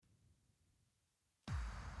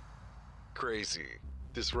crazy,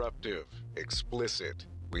 disruptive, explicit.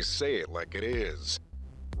 We say it like it is.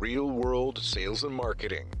 Real world sales and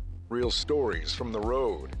marketing. Real stories from the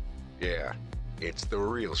road. Yeah, it's the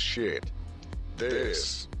real shit.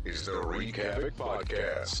 This is the Wreak Havoc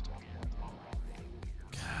Podcast.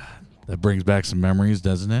 God, that brings back some memories,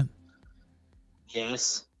 doesn't it?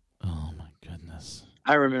 Yes. Oh my goodness.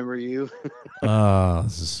 I remember you. Oh,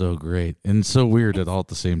 this is so great and so weird all at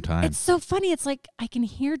the same time. It's so funny. It's like I can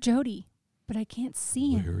hear Jody, but I can't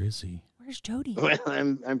see him. Where is he? Where's Jody? Well,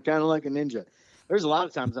 I'm kind of like a ninja. There's a lot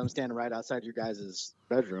of times I'm standing right outside your guys'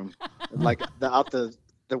 bedroom, like out the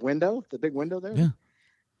window, the big window there. Yeah.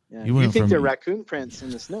 Yeah. You You, went think from- they're raccoon prints in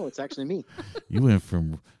the snow? It's actually me. You went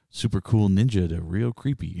from super cool ninja to real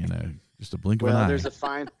creepy in just a blink of an Well, eye.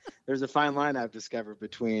 there's a fine line I've discovered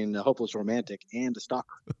between a hopeless romantic and a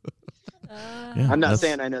stalker. Yeah, I'm not that's-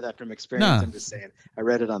 saying I know that from experience. Nah. I'm just saying I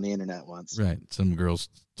read it on the internet once. Right. Some girls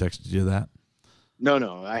texted you that.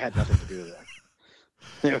 No, I had nothing to do with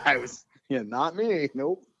that. I was, not me.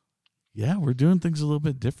 Nope. Yeah, we're doing things a little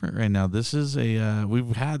bit different right now. This is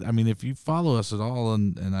if you follow us at all,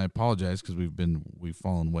 and I apologize because we've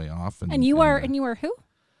fallen way off. And you are who?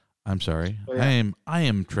 I'm sorry. Oh, yeah. I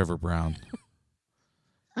am Trevor Brown.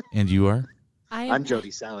 And you are? I'm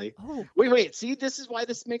Jody Sally. Oh, Wait. See, this is why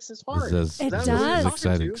this makes this hard. This It is does.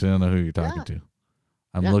 exciting because I don't know who you're talking to.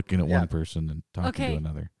 I'm Yeah. looking at Yeah. one person and talking Okay. to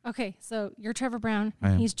another. okay. So you're Trevor Brown.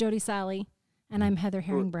 I am. He's Jody Sally, and I'm Heather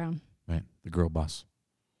Herring Brown. Right. The girl boss.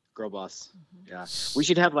 Girl boss. Yeah. We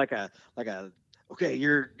should have like a okay,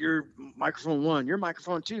 you're microphone 1, you're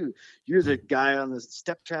microphone 2. You're the guy on the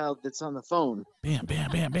stepchild that's on the phone. Bam,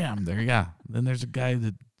 bam, bam, bam. There you go. Then there's a guy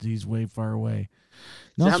that he's way far away.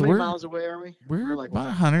 So how many we're, miles away are we? We're like about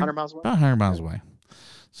 100 miles away. About 100 miles away.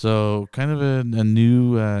 So kind of a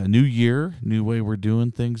new year, new way we're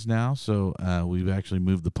doing things now. So we've actually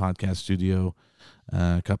moved the podcast studio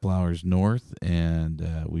a couple hours north, and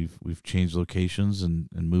we've changed locations and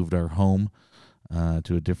moved our home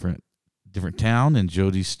to a different town. And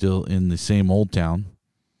Jody's still in the same old town.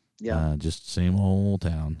 Yeah. Just same old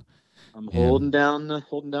town. I'm holding down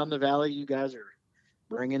the valley. You guys are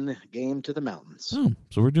bringing the game to the mountains. Oh,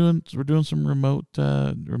 so we're doing some remote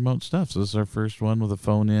stuff. So this is our first one with a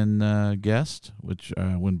phone-in guest, which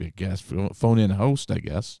wouldn't be a guest, phone-in host, I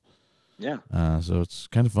guess. Yeah. So it's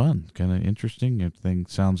kind of fun, kind of interesting. Everything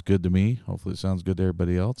sounds good to me. Hopefully, it sounds good to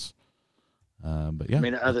everybody else. But yeah, I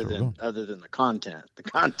mean, that's other where we're than going. the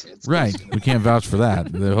content's Right, we can't vouch for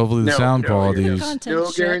that. Hopefully, the No, sound no, quality no. is Content no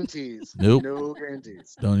shit. guarantees. Nope. No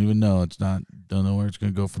guarantees. don't even know. It's not. Don't know where it's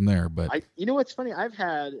going to go from there. But You know what's funny? I've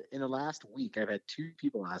had in the last week, I've had 2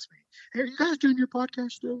 people ask me, "Hey, are you guys doing your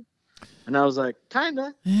podcast still?" And I was like,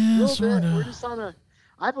 "Kinda, a yeah, little sort bit. We're of. just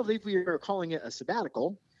I believe we are calling it a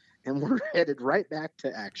sabbatical, and we're headed right back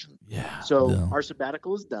to action. Yeah. So no, our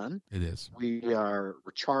sabbatical is done. it is. We are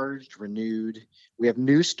recharged, renewed. We have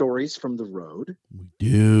new stories from the road. We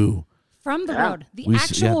do. From the Yeah. road, the We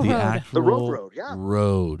actual the road. actual The road, yeah.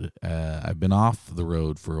 road. I've been off the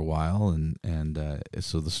road for a while, and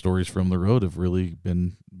so the stories from the road have really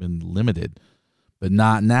been limited, but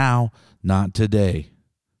not now, not today,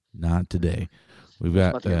 not today. We've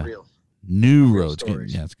got Nothing real. new real roads.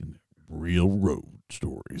 stories. It's gonna be real road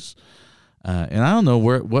stories, and I don't know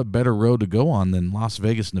what better road to go on than Las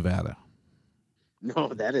Vegas, Nevada. No,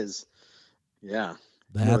 that is, yeah.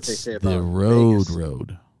 That's You know what they say the about road. Vegas.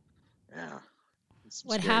 Road. Yeah. Some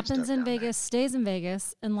What scary happens stuff in down there. Vegas stays in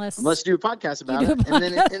Vegas unless Unless you do a podcast about do a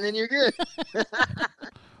it, and then you're good.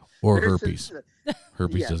 Or There's- herpes.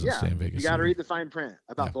 Herpes doesn't stay in Vegas. You got to either. read the fine print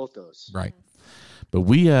about Yeah. both those. Right. But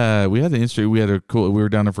we had the industry. We were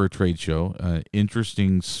down there for a trade show.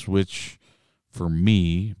 Interesting switch for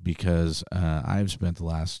me because I've spent the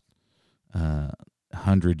last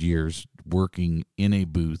 100 years working in a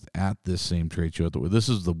booth at this same trade show. This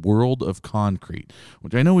is the World of Concrete,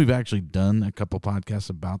 which I know we've actually done a couple podcasts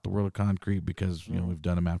about the World of Concrete because we've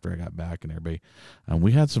done them after I got back and everybody.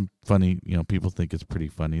 We had some funny. People think it's pretty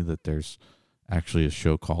funny that there's actually a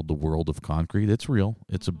show called The World of Concrete. It's real.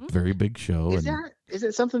 It's a very big show. Is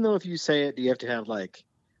it something though? If you say it, do you have to have like?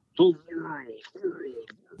 you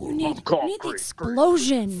need the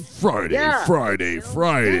explosion. Friday, Yeah.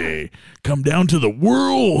 Friday. Come down to the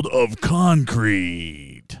World of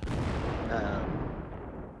Concrete.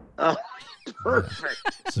 Oh,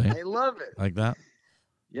 perfect! See? I love it. Like that?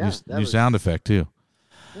 Yeah, New sound effect, too.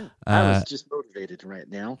 Yeah, I was just motivated right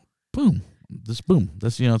now. Boom. This boom.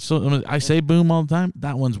 That's, I say boom all the time.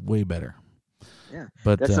 That one's way better. Yeah,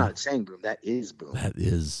 But that's not saying boom. That is boom. that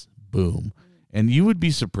is boom. And you would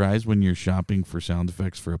be surprised when you're shopping for sound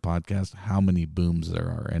effects for a podcast how many booms there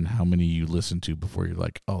are and how many you listen to before you're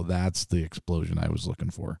like, oh, that's the explosion I was looking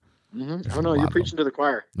for. Mm-hmm. Oh, no, you're preaching to the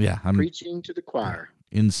choir. Yeah. I'm preaching to the choir.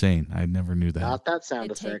 Insane. I never knew that. Not that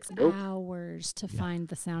sound effect. It takes hours to find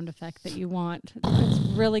the sound effect that you want. It's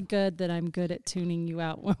really good that I'm good at tuning you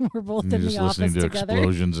out when we're both in the office listening to together.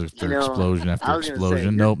 Explosions after explosion after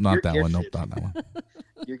explosion. Nope, not that one. Nope, not that one.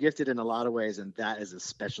 You're gifted in a lot of ways, and that is a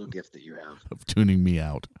special gift that you have. Of tuning me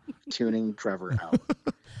out. Tuning Trevor out.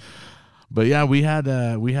 But yeah, we had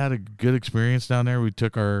a good experience down there. We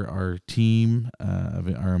took our team,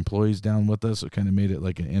 our employees down with us. It kind of made it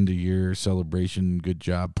like an end of year celebration, good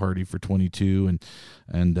job party for 22,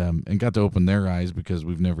 and got to open their eyes because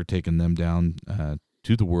we've never taken them down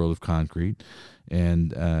to the world of concrete,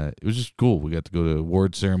 and it was just cool. We got to go to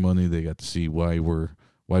award ceremony. They got to see why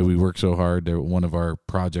we work so hard. They're one of our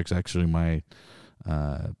projects, actually my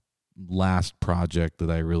last project that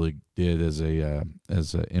I really did as a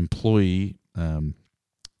employee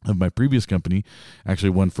of my previous company, actually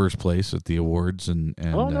won first place at the awards and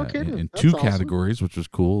in two categories, which was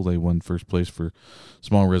cool. They won first place for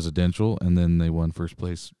small residential, and then they won first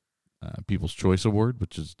place People's Choice Award,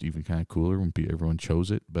 which is even kind of cooler when everyone chose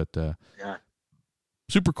it. But yeah.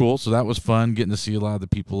 Super cool. So that was fun, getting to see a lot of the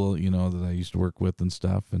people, that I used to work with and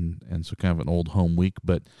stuff. And so kind of an old home week.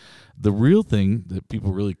 But the real thing that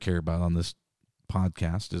people really care about on this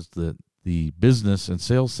podcast is the business and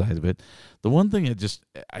sales side of it. The one thing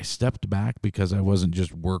I stepped back because I wasn't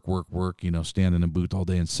just work, stand in a booth all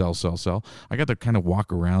day and sell. I got to kind of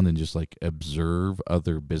walk around and just like observe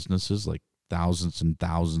other businesses, like thousands and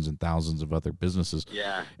thousands and thousands of other businesses.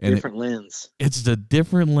 Yeah, and different lens. It's the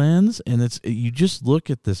different lens, and you just look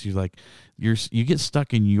at this. You're like, you get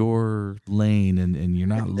stuck in your lane, and you're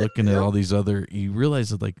not looking at all these other. You realize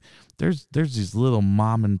that like there's these little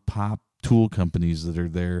mom and pop tool companies that are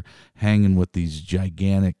there hanging with these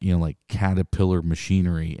gigantic, like Caterpillar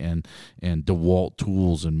machinery and DeWalt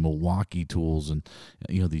tools and Milwaukee tools and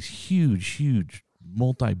these huge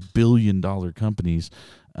multi-billion-dollar companies.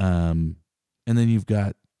 And then you've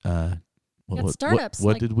got startups.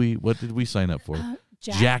 What did we sign up for?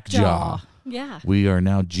 Jackjaw. Yeah. We are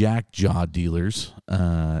now Jackjaw dealers,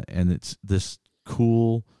 and it's this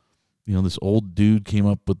cool. This old dude came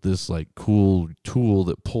up with this like cool tool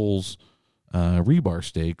that pulls rebar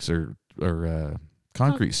stakes or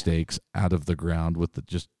concrete stakes out of the ground with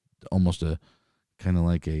just almost a kind of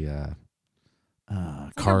like a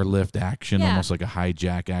car lift action, almost like a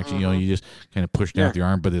hijack action. You just kind of push down with your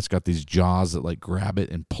arm, but it's got these jaws that like grab it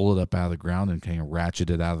and pull it up out of the ground and kind of ratchet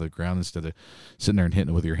it out of the ground instead of sitting there and hitting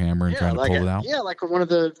it with your hammer and trying to pull it out. Yeah, like one of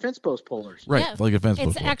the fence post pullers. Right, like a fence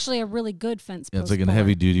post. It's actually a really good fence post. It's like a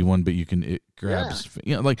heavy duty one, but it grabs.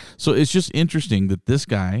 So it's just interesting that this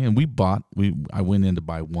guy, and I went in to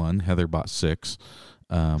buy one. Heather bought 6.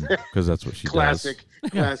 Because that's what she Classic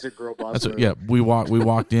girl boss. We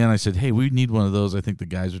walked in. I said, "Hey, we need one of those. I think the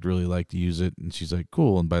guys would really like to use it." And she's like,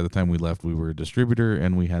 "Cool." And by the time we left, we were a distributor,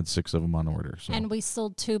 and we had 6 of them on order. So. And we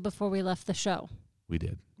sold 2 before we left the show. We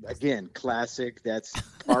did. Again, classic. That's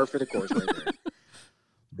par for the course right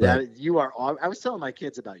there. You are. I was telling my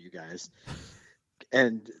kids about you guys,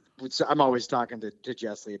 and so I'm always talking to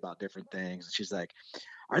Jessie about different things. And she's like,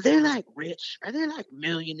 "Are they like rich? Are they like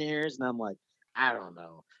millionaires?" And I'm like, I don't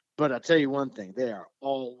know. But I'll tell you one thing. They are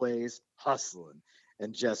always hustling.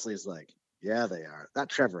 And Jessley's like, yeah, they are. That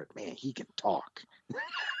Trevor, man, he can talk.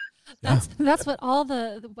 That's what all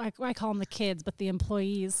I call them the kids, but the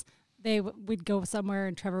employees, we'd go somewhere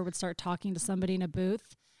and Trevor would start talking to somebody in a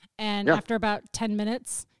booth. And after about 10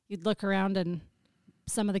 minutes, you'd look around and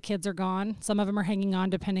some of the kids are gone. Some of them are hanging on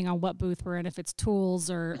depending on what booth we're in, if it's tools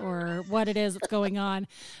or what it is that's going on.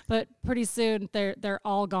 But pretty soon they're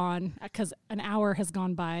all gone because an hour has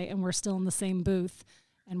gone by and we're still in the same booth.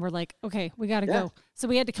 And we're like, okay, we got to go. So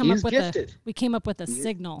we had to come up with a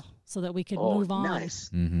signal so that we could move on. Nice.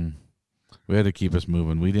 Mm-hmm. We had to keep us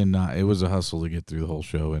moving. We did not. It was a hustle to get through the whole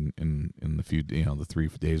show in the few, the 3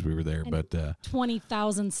 days we were there. And but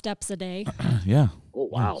 20,000 steps a day. Yeah. Oh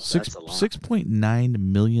wow, that's a lot. 6.9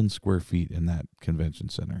 million square feet in that convention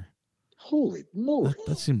center. Holy moly!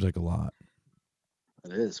 That seems like a lot.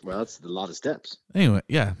 It is. Well, it's a lot of steps. Anyway,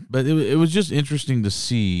 yeah, but it was just interesting to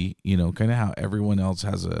see, kind of how everyone else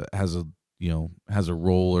has a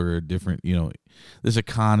role or a different, this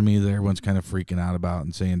economy that everyone's kind of freaking out about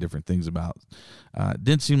and saying different things about.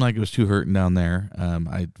 Didn't seem like it was too hurting down there.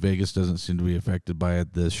 Vegas doesn't seem to be affected by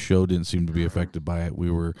it. This show didn't seem to be affected by it. We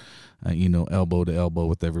were, elbow to elbow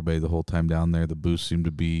with everybody the whole time down there. The booth seemed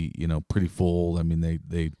to be, pretty full. I mean,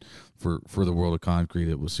 they for the world of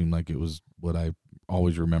concrete, seemed like it was what I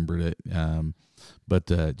always remembered it. But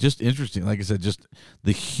just interesting. Like I said, just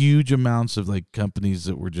the huge amounts of like companies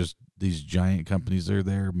that were just these giant companies that are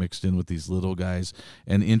there mixed in with these little guys.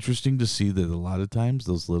 And interesting to see that a lot of times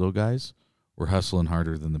those little guys were hustling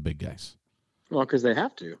harder than the big guys. Well, because they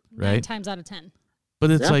have to. Right? 9 times out of 10. But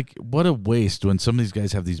it's like, what a waste when some of these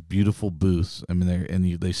guys have these beautiful booths. I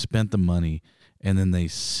mean, they spent the money, and then they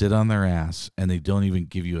sit on their ass, and they don't even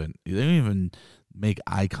give you they don't even make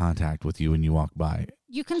eye contact with you when you walk by.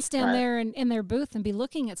 You can stand there in their booth and be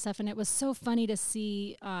looking at stuff, and it was so funny to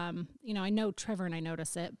see. I know Trevor and I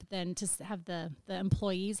notice it, but then to have the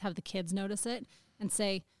employees have the kids notice it and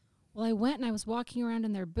say, well, I went and I was walking around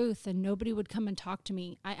in their booth, and nobody would come and talk to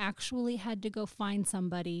me. I actually had to go find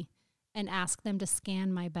somebody and ask them to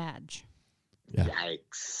scan my badge. Yeah.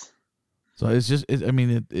 Yikes. So it's just,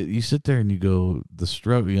 you sit there and you go, the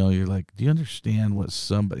struggle, you're like, do you understand what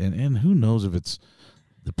somebody, and who knows if it's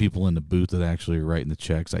the people in the booth that actually are writing the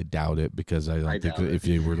checks? I doubt it, because I don't think if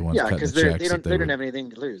they were the ones cutting the checks. They don't have anything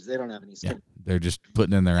to lose. They don't have any skin. Yeah, they're just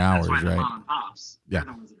putting in their hours, That's why right? the mom and pops, Yeah.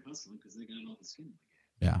 they're the ones that are hustling because they got all the skin.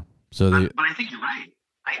 Yeah. So But I think you're right.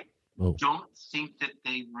 I Oh. don't think that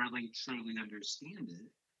they really truly understand it.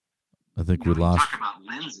 I think we lost. Talk about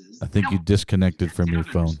lenses. I think you disconnected from your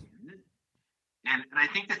phone. And I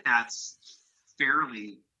think that that's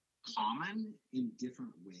fairly common in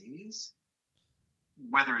different ways.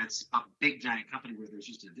 Whether it's a big giant company where there's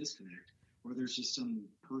just a disconnect, or there's just some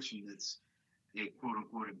person that's a quote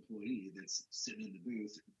unquote employee that's sitting in the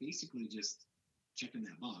booth, basically just checking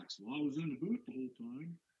that box. Well, I was in the booth the whole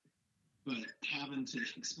time, but having to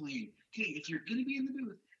explain, okay, if you're going to be in the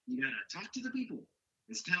booth, you got to talk to the people.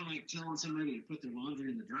 It's kind of like telling somebody to put their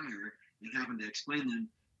laundry in the dryer and having to explain them,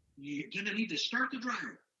 you're going to need to start the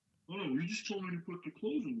dryer. Oh, you just told me to put the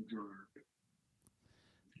clothes in the dryer.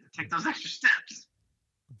 Take those extra steps.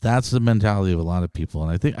 That's the mentality of a lot of people.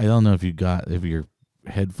 And I don't know if your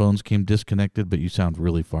headphones came disconnected, but you sound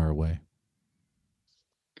really far away.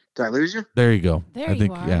 Did I lose you? There you go. There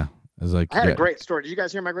you are. Yeah. I was like, I had a great story. Did you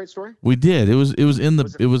guys hear my great story? We did. It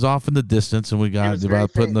was off in the distance, and we got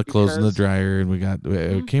about putting the clothes in the dryer, and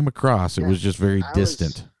it came across. It was just very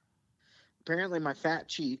distant. Apparently, my fat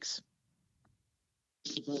cheeks.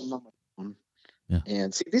 Yeah.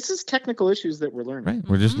 And see, this is technical issues that we're learning. Right.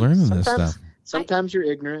 We're just learning this stuff. Sometimes you're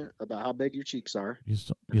ignorant about how big your cheeks are.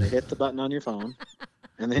 They hit the button on your phone.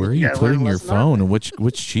 And then where are you putting your phone, and which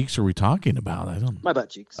cheeks are we talking about? I don't know. My butt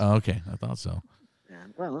cheeks. Oh, okay. I thought so. Yeah.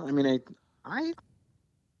 Well, I mean, I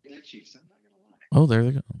cheeks. I'm not gonna lie. Oh, there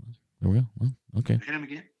they go. There we go. Well, okay. Hit him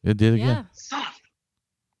again. It did again. Yeah. Soft.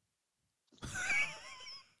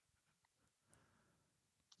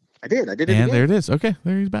 I did it and again. There it is. Okay,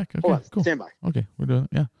 there he's back. Okay, Hold on, cool. stand by. Okay, we're doing it.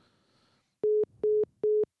 Yeah.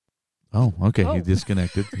 Oh, okay. Oh. He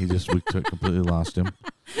disconnected. We completely lost him.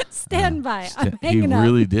 Stand by. I'm hanging he up.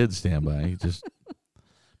 really did stand by. He just.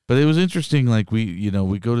 But it was interesting. Like we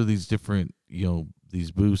go to these different,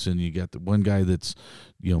 these booths, and you got the one guy that's,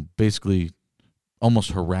 basically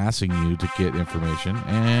almost harassing you to get information.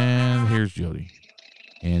 And here's Jody,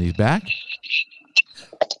 and he's back.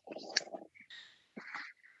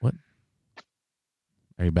 What?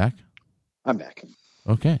 Are you back? I'm back.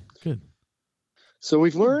 Okay, good. So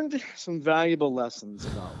we've learned some valuable lessons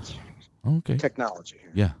about technology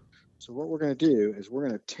here. Yeah. So what we're going to do is we're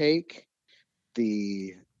going to take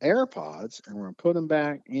the AirPods and we're going to put them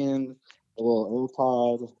back in a little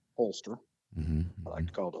AirPod holster. Mm-hmm. I like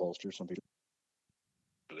to call it a holster. Some people.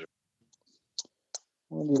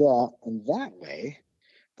 We'll do that, and that way,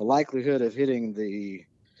 the likelihood of hitting the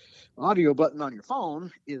audio button on your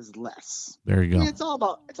phone is less. There you go. It's all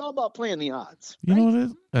about playing the odds. You right? know what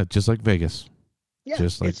it is? Just like Vegas. Yeah,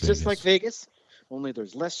 just like Vegas. Only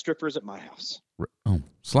there's less strippers at my house. Oh,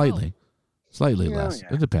 slightly less.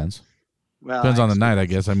 Yeah. It depends. Well, Depends on the night, I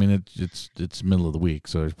guess. I mean, it's middle of the week,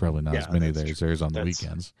 so there's probably not as many there as there's on the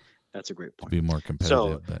weekends. That's a great point. To be more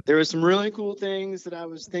competitive. So there was some really cool things that I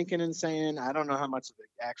was thinking and saying. I don't know how much of it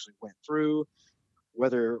actually went through,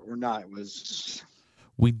 whether or not it was.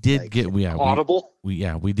 We did get audible. We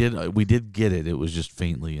did get it. It was just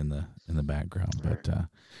faintly in the background, but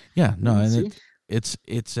and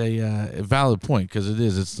it's a valid point, because it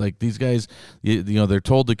is. It's like these guys, they're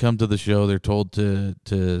told to come to the show, they're told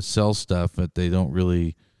to sell stuff, but they don't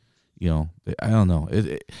really, I don't know.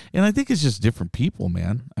 And I think it's just different people,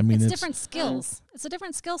 man. I mean, it's different skills. It's a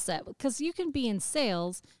different skill set, because you can be in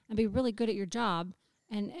sales and be really good at your job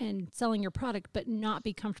and selling your product, but not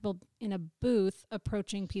be comfortable in a booth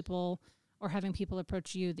approaching people or having people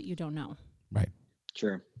approach you that you don't know. Right.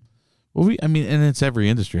 Sure. Well, and it's every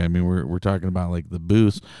industry. I mean, we're talking about like the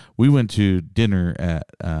booths. We went to dinner at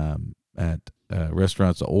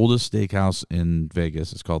restaurant. It's the oldest steakhouse in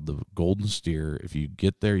Vegas. It's called the Golden Steer. If you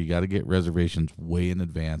get there, you got to get reservations way in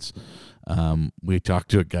advance. We talked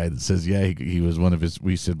to a guy that says, yeah, he was one of his.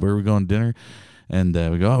 We said, where are we going to dinner? And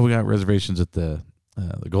we go, oh, we got reservations at the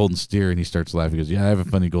Golden Steer. And he starts laughing. He goes, yeah, I have a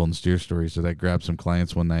funny Golden Steer story. So I grabbed some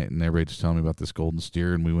clients one night, and everybody just telling me about this Golden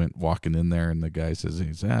Steer. And we went walking in there, and the guy says,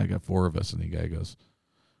 I got 4 of us. And the guy goes,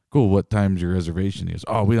 cool, what time's your reservation? He goes,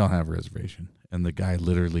 oh, we don't have a reservation. And the guy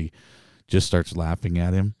literally just starts laughing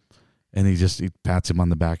at him. And he pats him on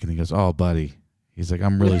the back, and he goes, oh, buddy. He's like,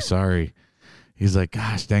 I'm really sorry. He's like,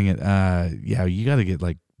 gosh, dang it. Yeah, you got to get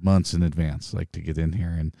like months in advance, like to get in here.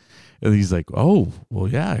 And he's like, oh, well,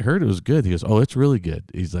 yeah, I heard it was good. He goes, oh, it's really good.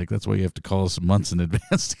 He's like, that's why you have to call us months in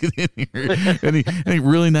advance to get in here. and he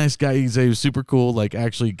really nice guy. He was super cool. Like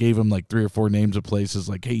actually gave him like 3 or 4 names of places.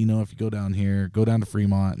 Like, hey, if you go down here, go down to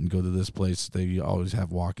Fremont and go to this place. They always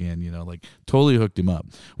have walk-in, like totally hooked him up,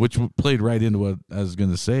 which played right into what I was going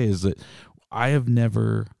to say is that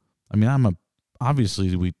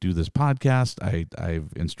obviously we do this podcast.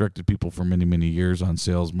 I've instructed people for many, many years on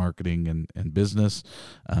sales, marketing, and business.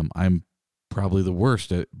 I'm probably the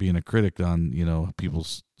worst at being a critic on,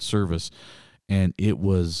 people's service. And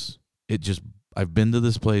I've been to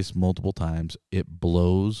this place multiple times. It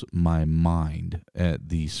blows my mind at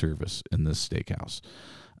the service in this steakhouse.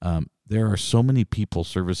 There are so many people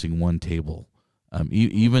servicing one table.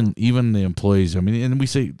 Even the employees. And we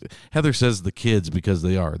say, Heather says the kids because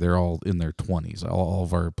they're all in their 20s. All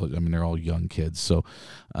of our, they're all young kids. So,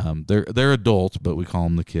 they're adults, but we call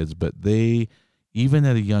them the kids. But they, even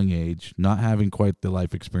at a young age, not having quite the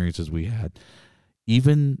life experiences we had,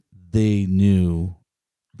 even they knew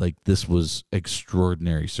like this was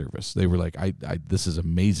extraordinary service. They were like, this is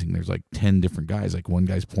amazing. There's like 10 different guys. Like one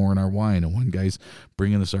guy's pouring our wine, and one guy's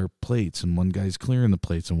bringing us our plates, and one guy's clearing the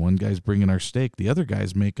plates, and one guy's bringing our steak. The other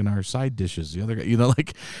guy's making our side dishes. The other guy,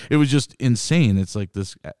 like it was just insane. It's like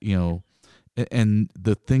this, and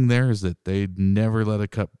the thing there is that they never let a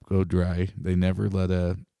cup go dry. They never let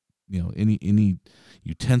any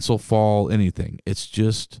utensil fall, anything. It's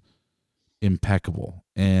just impeccable.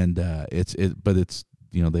 And but it's,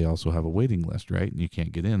 they also have a waiting list, right? And you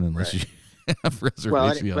can't get in unless you have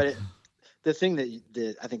reservation. Well, the thing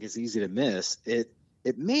that I think is easy to miss, it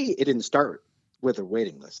didn't start with a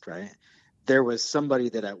waiting list, right? There was somebody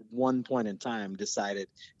that at one point in time decided,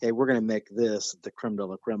 hey, we're going to make this the creme de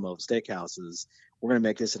la creme of steakhouses. We're going to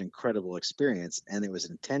make this an incredible experience. And it was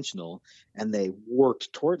intentional, and they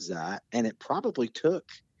worked towards that. And it probably took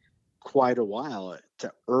quite a while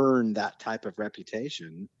to earn that type of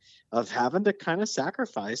reputation of having to kind of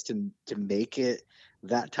sacrifice to make it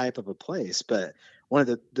that type of a place. But one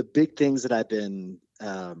of the big things that I've been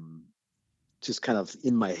just kind of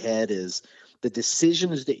in my head is the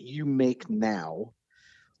decisions that you make now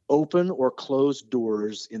open or close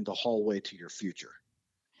doors in the hallway to your future.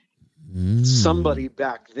 Somebody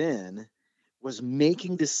back then was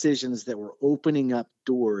making decisions that were opening up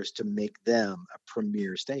doors to make them a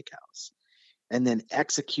premier steakhouse, and then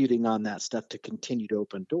executing on that stuff to continue to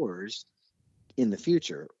open doors in the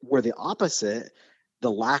future. Where the opposite,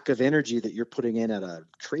 the lack of energy that you're putting in at a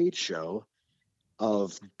trade show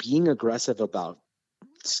of being aggressive about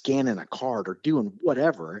scanning a card or doing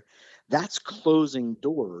whatever, that's closing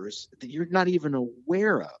doors that you're not even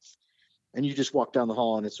aware of. And you just walk down the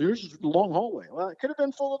hall, and it's a long hallway. Well, it could have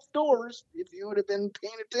been full of doors if you would have been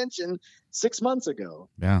paying attention 6 months ago.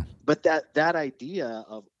 Yeah. But that idea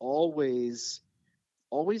of always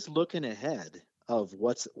looking ahead of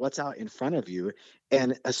what's out in front of you,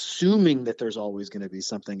 and assuming that there's always going to be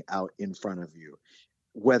something out in front of you,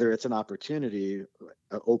 whether it's an opportunity,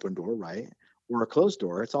 an open door, right, or a closed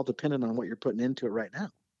door, it's all dependent on what you're putting into it right now.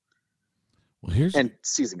 Well, and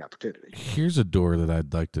seizing opportunity. Here's a door that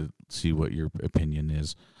I'd like to see what your opinion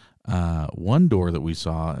is. One door that we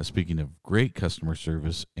saw, speaking of great customer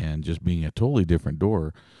service and just being a totally different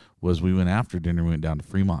door, was we went after dinner, we went down to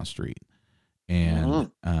Fremont Street.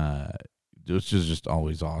 And which is just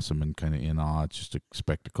always awesome and kind of in awe. It's just a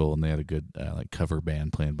spectacle. And they had a good cover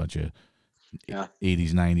band playing a bunch of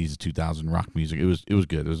 80s, 90s, 2000 rock music. It was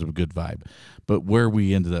good. It was a good vibe. But where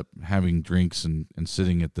we ended up having drinks and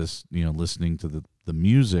sitting at this, listening to the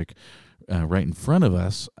music, right in front of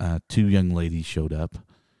us, 2 young ladies showed up,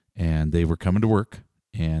 and they were coming to work,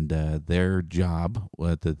 and their job,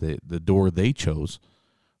 the door they chose,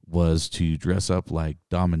 was to dress up like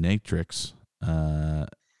dominatrix,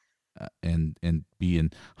 and be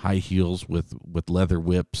in high heels with leather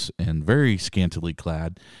whips and very scantily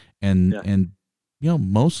clad. And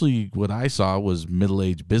mostly what I saw was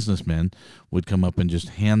middle-aged businessmen would come up and just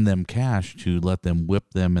hand them cash to let them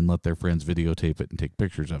whip them and let their friends videotape it and take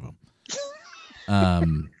pictures of them.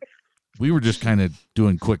 we were just kind of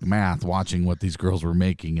doing quick math, watching what these girls were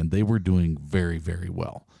making, and they were doing very, very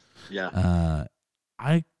well. Yeah.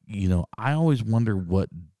 I always wonder what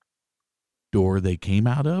door they came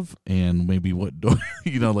out of, and maybe what door,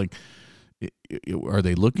 like, are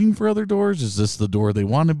they looking for other doors? Is this the door they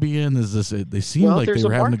want to be in? Is this it? They seem like they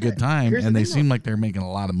were having a good time, and they seem like they're making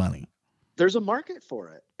a lot of money. There's a market for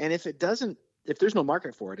it. And if there's no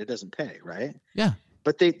market for it, it doesn't pay, right? Yeah.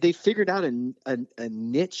 But they figured out a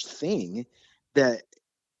niche thing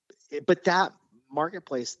but that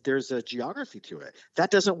marketplace, there's a geography to it. That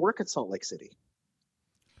doesn't work in Salt Lake City.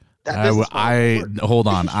 Hold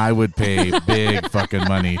on. I would pay big fucking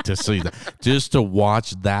money to see that, just to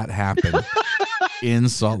watch that happen in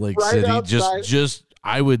Salt Lake City. Outside.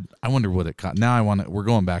 I wonder what it cost. Now we're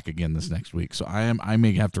going back again this next week. So I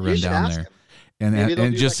may have to run down there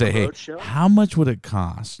and just say, hey, how much would it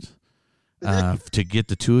cost to get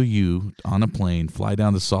the two of you on a plane, fly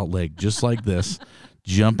down to Salt Lake just like this,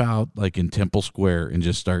 jump out like in Temple Square and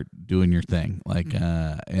just start doing your thing,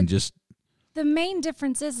 and just. The main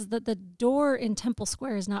difference is that the door in Temple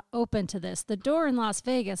Square is not open to this. The door in Las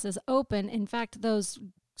Vegas is open. In fact, those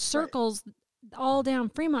circles all down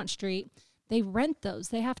Fremont Street, they rent those.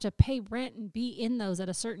 They have to pay rent and be in those at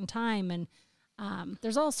a certain time. And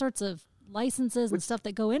there's all sorts of licenses and stuff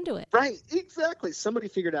that go into it. Right, exactly. Somebody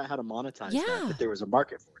figured out how to monetize that there was a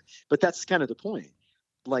market for it. But that's kind of the point.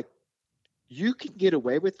 Like, you can get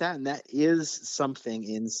away with that, and that is something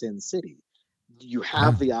in Sin City. You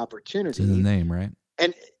have the opportunity. It's in the name, right?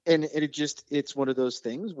 And it's one of those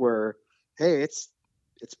things where, hey, it's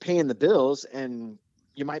paying the bills, and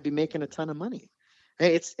you might be making a ton of money.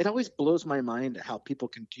 Hey, it always blows my mind how people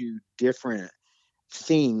can do different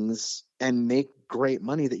things and make great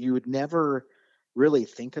money that you would never really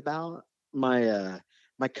think about. My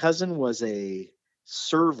cousin was a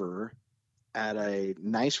server at a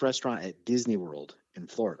nice restaurant at Disney World in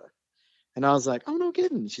Florida. And I was like, oh, no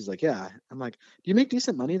kidding. She's like, yeah. I'm like, do you make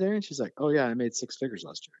decent money there? And she's like, oh, yeah, I made 6 figures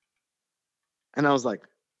last year. And I was like,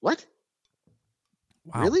 what?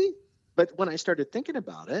 Wow. Really? But when I started thinking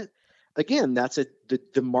about it, again, that's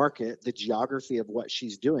the market, the geography of what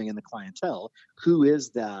she's doing and the clientele. Who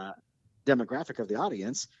is the demographic of the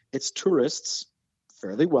audience? It's tourists,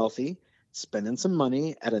 fairly wealthy, spending some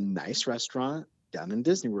money at a nice restaurant down in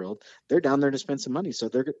Disney World. They're down there to spend some money. So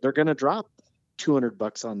they're going to drop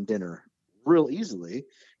 $200 on dinner real easily.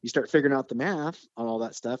 You start figuring out the math on all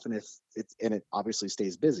that stuff, and it obviously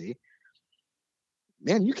stays busy.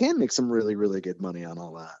 Man, you can make some really, really good money on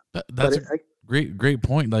all that. That's great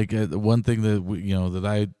point. Like one thing that that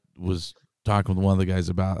I was talking with one of the guys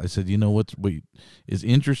about, I said, what is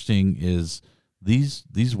interesting is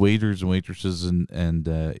these waiters and waitresses and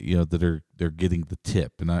that they're getting the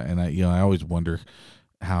tip, and I always wonder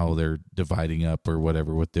how they're dividing up or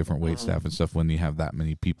whatever with different wait staff and stuff when you have that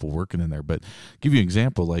many people working in there. But give you an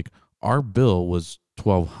example, like our bill was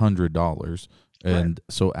 $1,200, and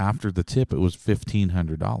so after the tip it was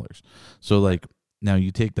 $1,500. So like now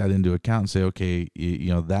you take that into account and say, okay,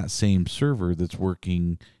 that same server that's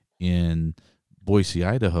working in Boise,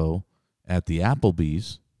 Idaho at the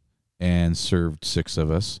Applebee's and served 6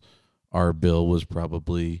 of us, our bill was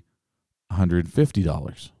probably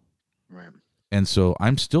 $150. Right. And so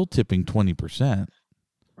I'm still tipping 20%,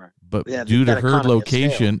 right? But due to her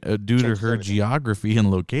location, due to her geography and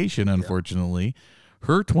location, unfortunately,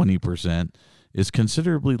 her 20% is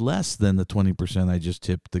considerably less than the 20% I just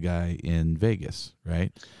tipped the guy in Vegas,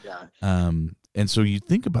 right? Yeah. And so you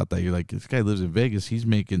think about that, you're like, this guy lives in Vegas, he's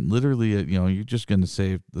making literally, you're just going to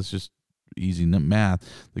say, let's just easy math.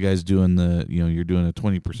 The guy's doing you're doing a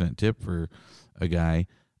 20% tip for a guy.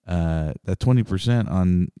 That 20%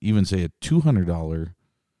 on even say a $200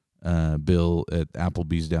 bill at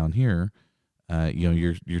Applebee's down here,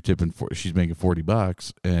 you're tipping she's making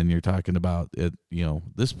 $40, and you're talking about it.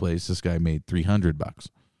 This place, this guy made $300,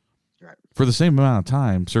 right, for the same amount of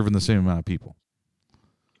time serving the same amount of people.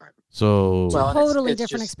 Right. So totally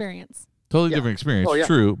different experience. Totally different experience. Oh, yeah.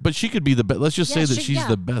 True, but she could be the best. Let's just say that she's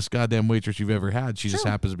the best goddamn waitress you've ever had. She just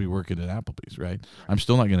happens to be working at Applebee's, right? I'm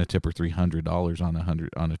still not going to tip her $300 on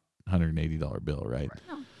a $180 bill, right?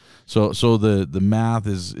 No. So the math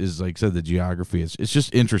is like I said, the geography it's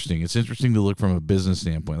just interesting. It's interesting to look from a business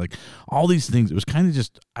standpoint. Like all these things, it was kind of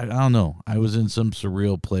just I don't know. I was in some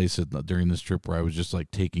surreal place during this trip where I was just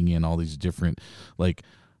like taking in all these different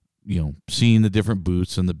seeing the different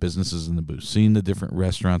booths and the businesses in the booths, seeing the different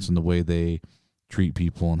restaurants and the way they treat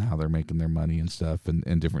people and how they're making their money and stuff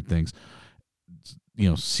and different things.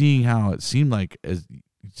 Seeing how it seemed like,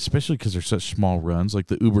 especially because they're such small runs, like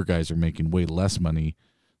the Uber guys are making way less money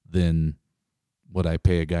than what I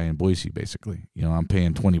pay a guy in Boise, basically. You know, I'm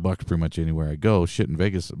paying $20 pretty much anywhere I go. Shit, in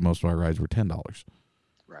Vegas, most of our rides were $10.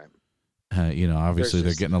 Right. You know, obviously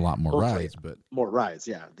they're getting a lot more hopefully rides, but more rides.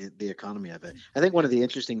 Yeah. The economy of it. I think one of the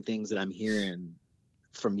interesting things that I'm hearing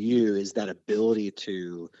from you is that ability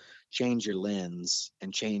to change your lens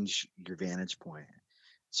and change your vantage point.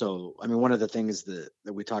 So, I mean, one of the things that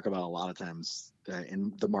we talk about a lot of times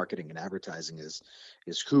in the marketing and advertising is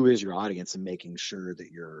who is your audience, and making sure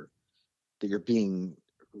that you're being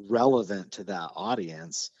relevant to that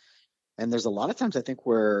audience. And there's a lot of times I think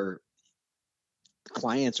where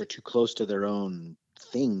clients are too close to their own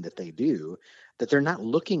thing that they do, that they're not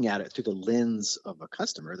looking at it through the lens of a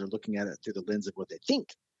customer. They're looking at it through the lens of what they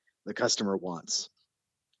think the customer wants.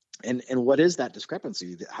 And what is that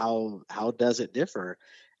discrepancy? How does it differ?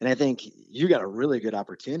 And I think you got a really good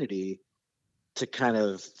opportunity to kind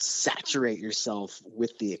of saturate yourself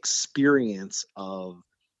with the experience of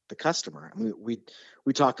the customer. I mean,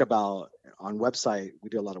 we talk about on website, we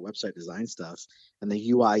do a lot of website design stuff, and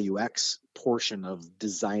the UI UX portion of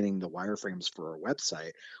designing the wireframes for our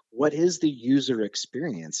website. What is the user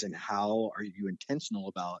experience, and how are you intentional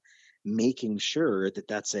about making sure that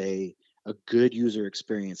that's a good user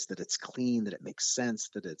experience, that it's clean, that it makes sense,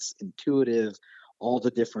 that it's intuitive, all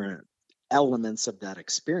the different elements of that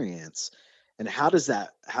experience? And how does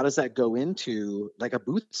that go into like a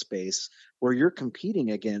booth space where you're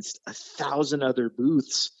competing against 1,000 other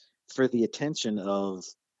booths for the attention of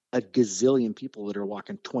a gazillion people that are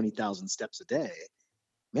walking 20,000 steps a day?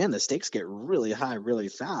 Man, the stakes get really high really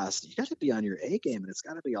fast. You got to be on your A game, and it's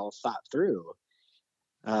got to be all thought through.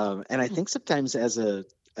 And I think sometimes as a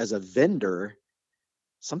vendor,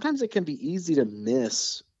 sometimes it can be easy to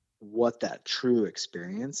miss what that true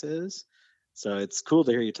experience is. So it's cool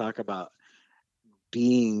to hear you talk about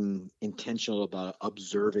being intentional about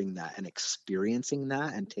observing that and experiencing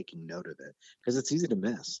that and taking note of it, because it's easy to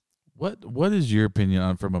miss. What is your opinion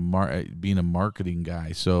on being a marketing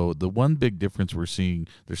guy? So the one big difference we're seeing,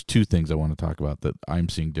 there's two things I want to talk about that I'm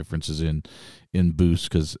seeing differences in booths,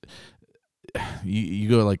 because you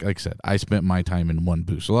go like I said, I spent my time in one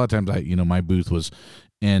booth. So a lot of times my booth was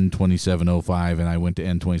N2705, and I went to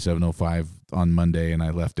N2705 on Monday, and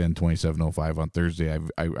I left N2705 on Thursday.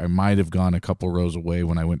 I might have gone a couple rows away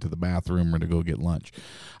when I went to the bathroom or to go get lunch.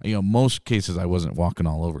 Most cases I wasn't walking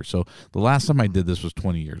all over. So the last time I did this was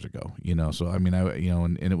 20 years ago. So I mean,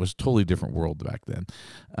 and it was a totally different world back then.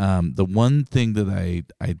 The one thing that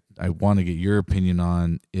I want to get your opinion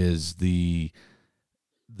on is the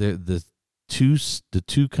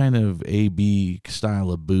two kind of A-B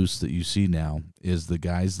style of booths that you see now is the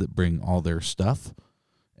guys that bring all their stuff,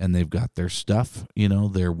 and they've got their stuff,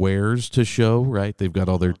 their wares to show, right? They've got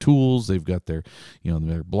all their tools, they've got their,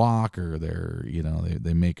 their block, or their,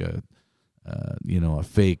 they make a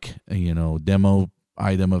fake, demo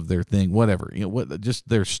item of their thing, whatever, just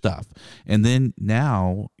their stuff. And then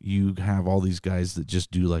now you have all these guys that just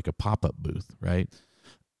do like a pop-up booth, right?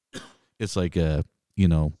 It's like a,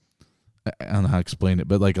 I don't know how to explain it,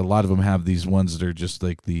 but like a lot of them have these ones that are just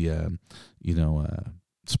like the,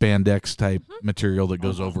 spandex type material that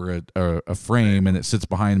goes over a frame, and it sits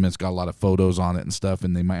behind them. And it's got a lot of photos on it and stuff,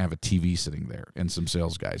 and they might have a TV sitting there and some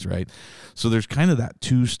sales guys, right? So there's kind of that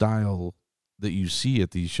two style that you see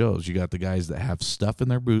at these shows. You got the guys that have stuff in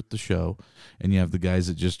their booth to show, and you have the guys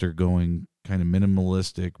that just are going kind of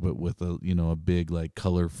minimalistic, but with a big like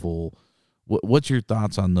colorful. What's your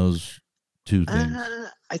thoughts on those two things?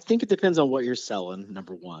 I think it depends on what you're selling,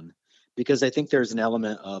 number one, because I think there's an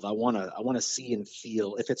element of I want to see and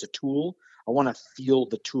feel. If it's a tool, I want to feel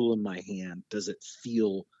the tool in my hand. Does it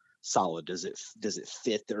feel solid? Does it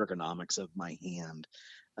fit the ergonomics of my hand?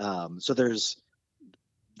 So there's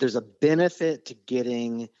a benefit to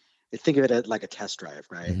getting. Think of it like a test drive,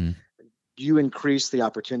 right? Mm-hmm. You increase the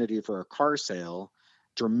opportunity for a car sale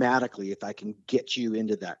dramatically if I can get you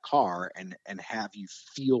into that car and have you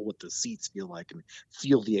feel what the seats feel like and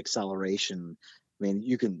feel the acceleration. I mean,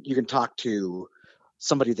 you can talk to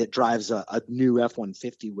somebody that drives a new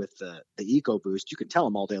F-150 with the EcoBoost. You can tell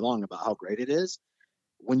them all day long about how great it is.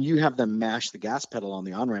 When you have them mash the gas pedal on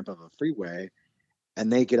the on-ramp of a freeway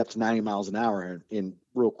and they get up to 90 miles an hour in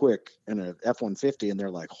real quick in an F-150, and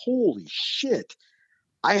they're like, holy shit,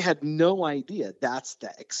 I had no idea. That's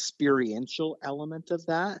the experiential element of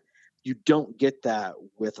that. You don't get that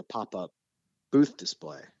with a pop-up booth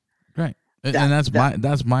display. Right. And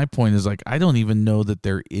that's my point is like, I don't even know that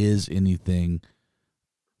there is anything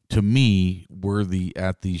to me, worthy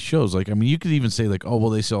at these shows. Like, I mean, you could even say like, oh, well,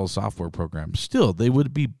 they sell a software program. Still, they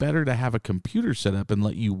would be better to have a computer set up and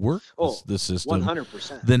let you work the system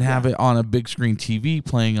 100%. than have it on a big screen TV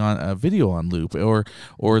playing on a video on loop.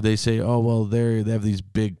 Or they say, oh, well, they have these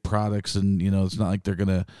big products and, it's not like they're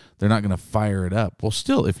not gonna fire it up. Well,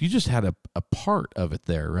 still, if you just had a part of it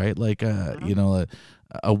there, right? Like,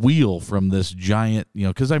 a wheel from this giant,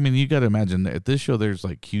 because I mean, you got to imagine at this show, there's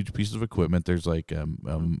like huge pieces of equipment. There's like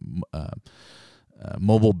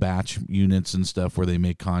mobile batch units and stuff where they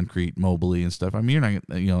make concrete mobily and stuff. I mean, you're not,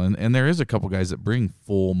 and there is a couple guys that bring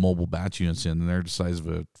full mobile batch units in, and they're the size of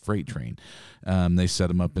a freight train. They set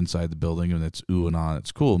them up inside the building, and it's ooh and on.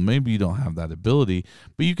 It's cool. Maybe you don't have that ability,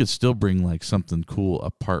 but you could still bring like something cool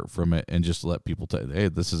apart from it and just let people tell you, hey,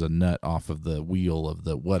 this is a nut off of the wheel of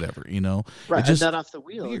the whatever, Right, just, a nut off the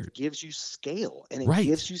wheel. Weird. It gives you scale, and it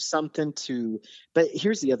gives you something to. But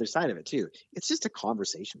here's the other side of it too. It's just a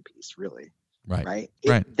conversation piece, really. Right.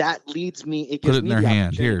 That leads me. It gives put it in their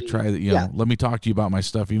hand. Here, try that. Let me talk to you about my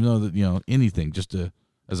stuff, even though that anything, just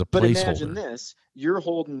as a placeholder. But imagine this: you're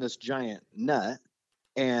holding this giant nut,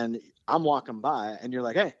 and I'm walking by, and you're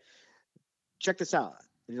like, "Hey, check this out."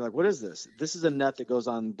 And you're like, "What is this?" This is a nut that goes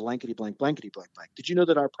on blankety blank, blankety blank blank. Did you know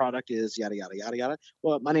that our product is yada yada yada yada?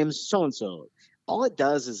 Well, my name is so and so. All it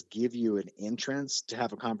does is give you an entrance to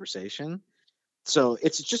have a conversation. So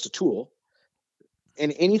it's just a tool.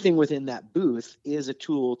 And anything within that booth is a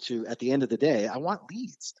tool to, at the end of the day, I want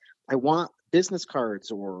leads. I want business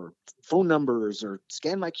cards or phone numbers or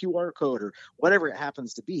scan my QR code or whatever it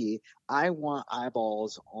happens to be. I want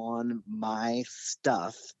eyeballs on my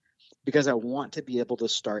stuff because I want to be able to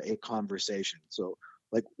start a conversation. So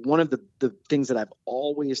like one of the things that I've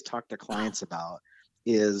always talked to clients about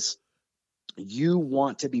is you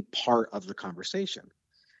want to be part of the conversation.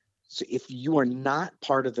 So if you are not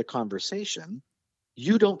part of the conversation,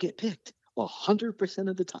 you don't get picked 100%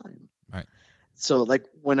 of the time. Right. So like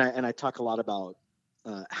when I talk a lot about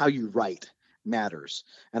how you write matters,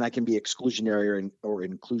 and I can be exclusionary or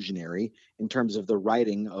inclusionary in terms of the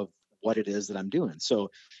writing of what it is that I'm doing.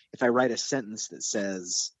 So if I write a sentence that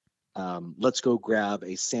says, let's go grab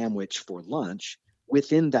a sandwich for lunch,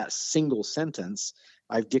 within that single sentence,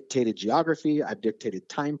 I've dictated geography, I've dictated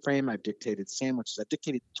time frame, I've dictated sandwiches, I've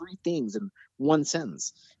dictated 3 things in one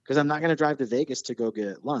sentence. Because I'm not going to drive to Vegas to go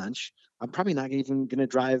get lunch. I'm probably not even going to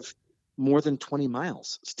drive more than 20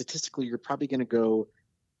 miles. Statistically, you're probably going to go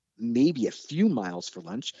maybe a few miles for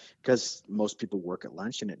lunch because most people work at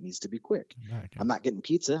lunch and it needs to be quick. Okay. I'm not getting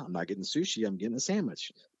pizza. I'm not getting sushi. I'm getting a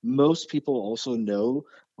sandwich. Most people also know,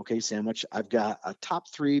 okay, sandwich, I've got a top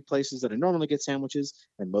 3 places that I normally get sandwiches,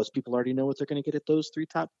 and most people already know what they're going to get at those 3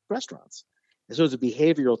 top restaurants. And so it's a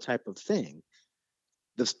behavioral type of thing.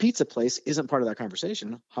 This pizza place isn't part of that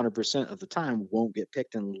conversation. 100% of the time won't get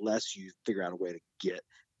picked unless you figure out a way to get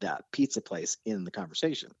that pizza place in the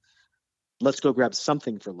conversation. Let's go grab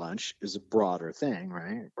something for lunch is a broader thing,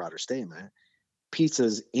 right? Broader statement.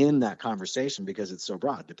 Pizza's in that conversation because it's so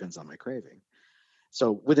broad. Depends on my craving.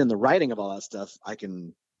 So within the writing of all that stuff, I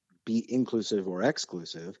can be inclusive or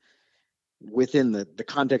exclusive. Within the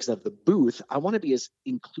context of the booth, I want to be as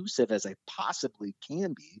inclusive as I possibly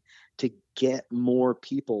can be to get more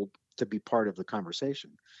people to be part of the conversation.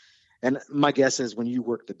 And my guess is when you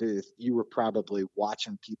worked the booth, you were probably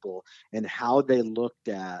watching people and how they looked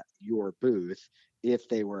at your booth. If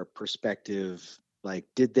they were a prospective, like,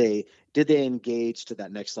 did they engage to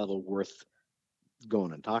that next level worth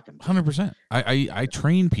going and talking to? 100%. I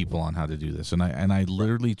train people on how to do this, and I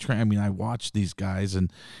literally train. I mean, I watch these guys,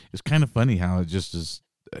 and it's kind of funny how it just is.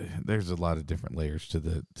 There's a lot of different layers to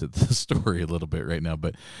the story a little bit right now,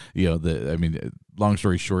 but long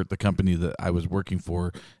story short, the company that I was working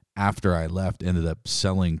for after I left ended up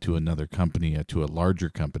selling to another company, to a larger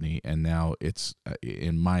company, and now it's,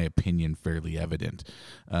 in my opinion, fairly evident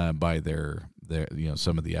by their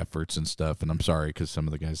some of the efforts and stuff. And I'm sorry because some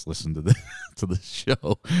of the guys listen to the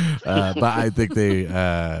show, but I think they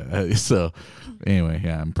so anyway,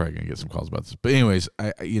 yeah, I'm probably gonna get some calls about this. But anyways,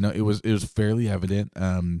 it was fairly evident.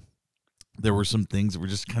 There were some things that were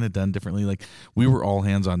just kind of done differently. Like, we were all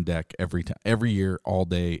hands on deck every time, every year, all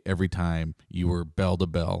day, every time. You were bell to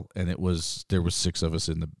bell, and there was 6 of us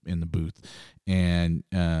in the booth, and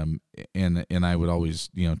I would always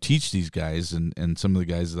teach these guys, and some of the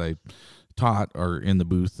guys that I taught are in the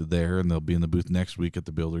booth there, and they'll be in the booth next week at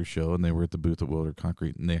the Builder Show, and they were at the booth at Wilder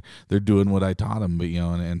Concrete, and they're doing what I taught them, but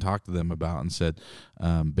and talked to them about, and said,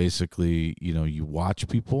 basically, you watch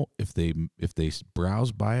people, if they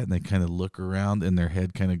browse by it and they kind of look around and their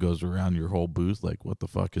head kind of goes around your whole booth, like, what the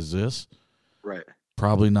fuck is this? Right.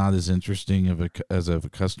 probably not as interesting as a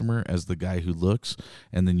customer as the guy who looks,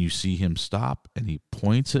 and then you see him stop and he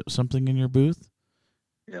points at something in your booth.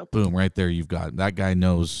 Yep. Boom, right there, you've got that guy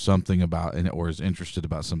knows something about or is interested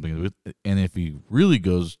about something. And if he really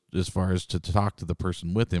goes as far as to talk to the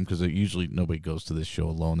person with him, because usually nobody goes to this show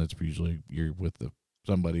alone. It's usually you're with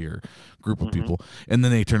somebody or group of people, and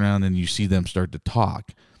then they turn around and you see them start to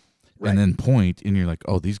talk, and then point, and you're like,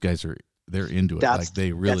 oh, these guys they're into it. Like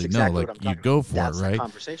they really know. Like you go for it, right?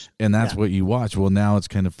 And that's what you watch. Well, now it's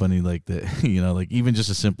kind of funny, like that, like even just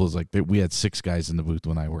as simple as like we had 6 guys in the booth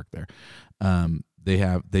when I worked there.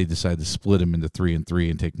 They decided to split them into 3 and 3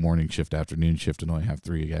 and take morning shift, afternoon shift, and only have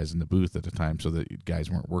 3 guys in the booth at a time so that guys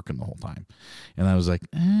weren't working the whole time. And I was like,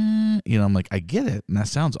 I'm like, I get it. And that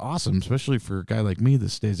sounds awesome, especially for a guy like me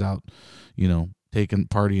that stays out,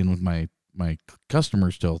 partying with my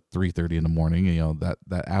customers till 3:30 in the morning.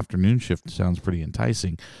 That afternoon shift sounds pretty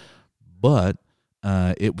enticing, but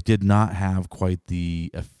it did not have quite the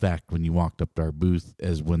effect when you walked up to our booth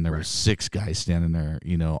as when there were 6 guys standing there,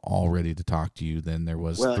 all ready to talk to you. Then there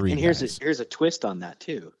was 3 and guys. Here's a twist on that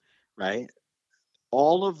too, right?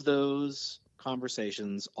 All of those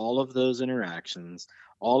conversations, all of those interactions,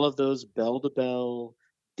 all of those bell-to-bell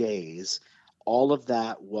days, all of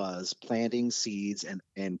that was planting seeds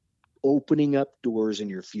and opening up doors in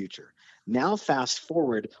your future. Now, fast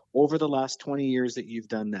forward over the last 20 years that you've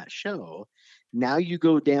done that show, now you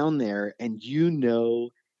go down there and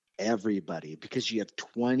everybody because you have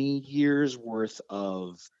 20 years worth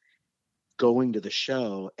of going to the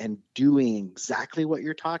show and doing exactly what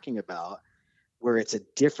you're talking about, where it's a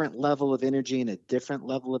different level of energy and a different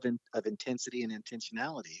level of intensity and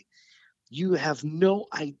intentionality. You have no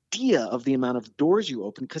idea of the amount of doors you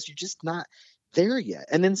open because you're just not there yet.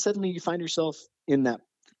 And then suddenly you find yourself in that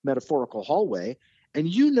metaphorical hallway and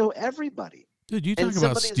everybody. Dude, you talk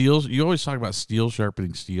about steel. You always talk about steel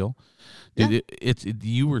sharpening steel. Dude,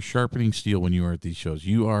 you were sharpening steel when you were at these shows.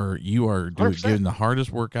 You are giving the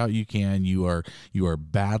hardest workout you can. You are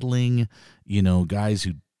battling, guys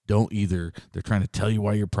who don't either. They're trying to tell you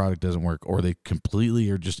why your product doesn't work, or they completely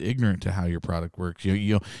are just ignorant to how your product works.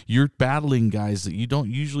 You're battling guys that you don't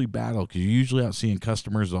usually battle because you're usually out seeing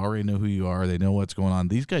customers that already know who you are. They know what's going on.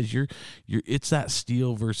 These guys, it's that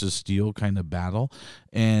steel versus steel kind of battle,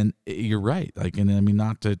 and you're right. Like, and I mean,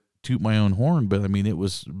 not to toot my own horn, but I mean, it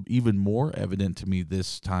was even more evident to me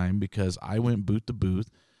this time because I went booth to booth.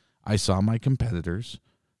 I saw my competitors.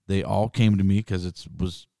 They all came to me because it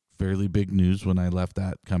was fairly big news when I left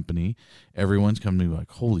that company. Everyone's coming to me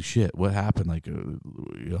like, holy shit, what happened? Like,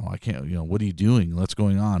 I can't, what are you doing? What's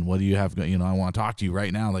going on? What do you have? I want to talk to you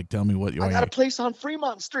right now. Like, tell me what you I got a place on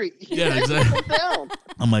Fremont Street. Yeah, exactly.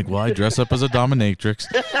 I'm like, well, I dress up as a dominatrix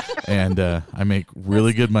and I make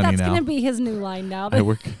really good money now. That's going to be his new line now. I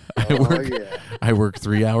work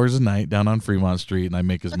 3 hours a night down on Fremont Street and I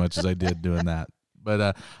make as much as I did doing that.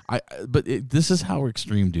 But this is how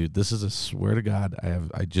extreme, dude. This is, I swear to God,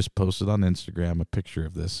 I just posted on Instagram a picture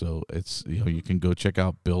of this, so it's you can go check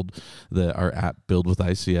out our app Build with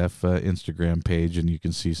ICF Instagram page, and you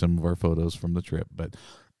can see some of our photos from the trip. But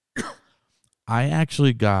I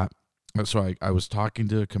actually I was talking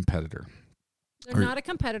to a competitor. They're not a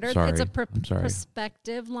competitor. Sorry, it's a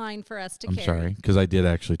prospective line for us to carry. I'm sorry, because I did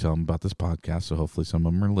actually tell them about this podcast, so hopefully some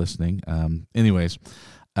of them are listening. Anyways.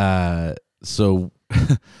 So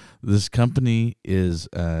this company is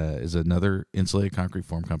another insulated concrete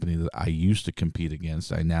form company that I used to compete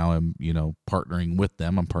against. I now am, partnering with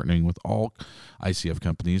them. I'm partnering with all ICF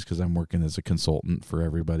companies because I'm working as a consultant for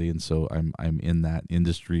everybody. And so I'm in that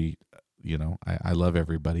industry. I love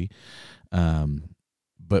everybody.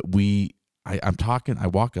 But I'm talking, I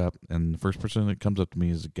walk up and the first person that comes up to me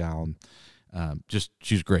is a gal, and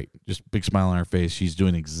she's great. Just big smile on her face. She's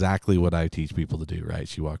doing exactly what I teach people to do, right?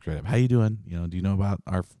 She walked right up. How you doing? Do you know about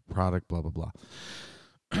our product? Blah, blah, blah.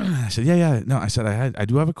 I said, yeah. No, I said, I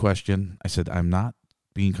do have a question. I said, I'm not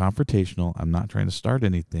being confrontational. I'm not trying to start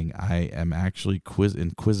anything. I am actually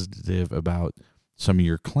inquisitive about some of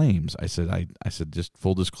your claims. I said, just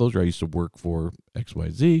full disclosure, I used to work for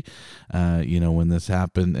XYZ, when this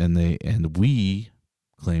happened, and we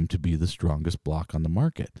claim to be the strongest block on the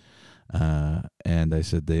market. And I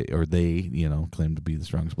said they claim to be the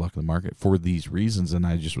strongest block in the market for these reasons. And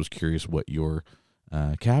I just was curious what your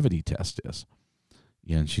cavity test is.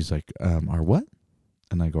 Yeah, and she's like, our what?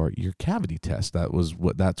 And I go, your cavity test.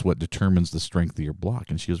 That's what determines the strength of your block.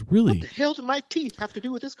 And she goes, really? What the hell do my teeth have to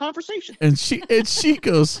do with this conversation? And she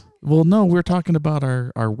goes, well, no, we're talking about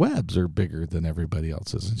our webs are bigger than everybody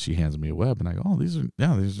else's. And she hands me a web, and I go, oh, these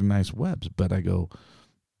are nice webs. But I go,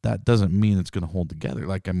 that doesn't mean it's going to hold together.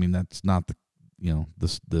 Like, I mean, that's not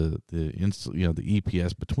the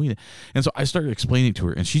EPS between it. And so I started explaining to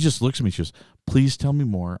her, and she just looks at me. She goes, "Please tell me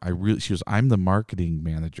more." She goes, "I'm the marketing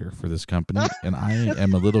manager for this company, and I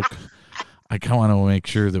am a little. I kind of want to make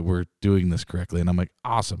sure that we're doing this correctly." And I'm like,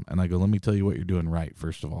 "Awesome." And I go, "Let me tell you what you're doing right.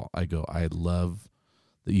 First of all, I go, I love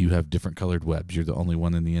that you have different colored webs. You're the only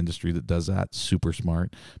one in the industry that does that. Super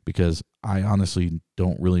smart, because I honestly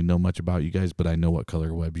don't really know much about you guys, but I know what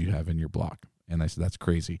color webs you have in your block." And I said, "That's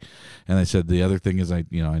crazy." And I said, "The other thing is I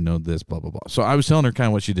know this, blah, blah, blah." So I was telling her kind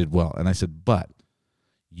of what she did well. And I said, "But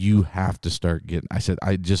you have to start getting," I said,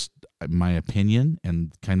 my opinion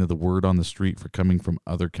and kind of the word on the street for coming from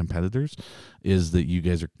other competitors is that you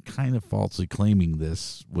guys are kind of falsely claiming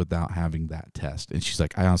this without having that test." And she's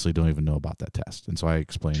like, "I honestly don't even know about that test." And so I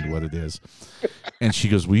explained what it is. And she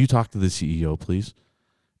goes, "Will you talk to the CEO, please?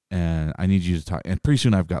 And I need you to talk." And pretty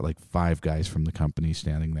soon I've got like 5 guys from the company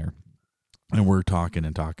standing there. And we're talking,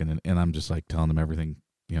 and I'm just like telling them everything,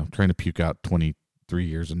 trying to puke out 23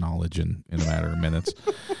 years of knowledge in a matter of minutes.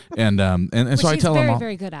 And so I tell them all,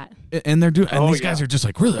 very good at. And they're doing, and these guys are just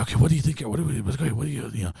like, "Really? Okay, what do you think? What do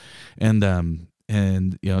you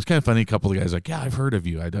And it's kind of funny. A couple of guys are like, "Yeah, I've heard of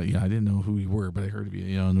you. I didn't know who you were, but I heard of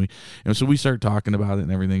you." And so we start talking about it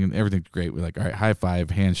and everything's great. We're like, "All right, high five,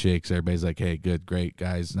 handshakes." Everybody's like, "Hey, good, great,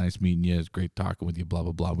 guys, nice meeting you. It's great talking with you." Blah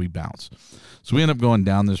blah blah. We bounce. So we end up going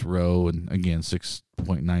down this row, and again,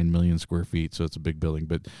 6.9 million square feet, so it's a big building.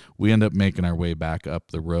 But we end up making our way back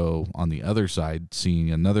up the row on the other side,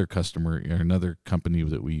 seeing another customer or another company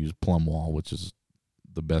that we use, Plumwall, which is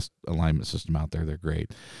the best alignment system out there. They're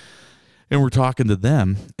great. And we're talking to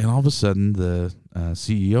them, and all of a sudden, the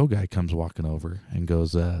CEO guy comes walking over and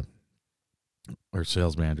goes, or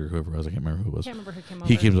sales manager, whoever it was, I can't remember who it was. Can't remember who came over.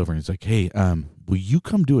 He came over and he's like, "Hey, will you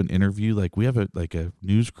come do an interview? Like, we have a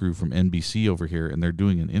news crew from NBC over here, and they're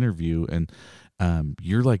doing an interview, and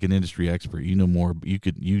you're like an industry expert. You know more. You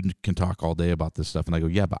can talk all day about this stuff." And I go,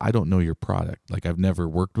 "Yeah, but I don't know your product. Like, I've never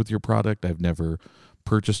worked with your product. I've never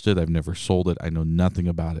purchased it. I've never sold it. I know nothing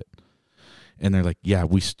about it." And they're like, "Yeah,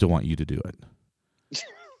 we still want you to do it."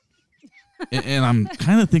 and I'm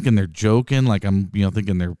kind of thinking they're joking, like I'm,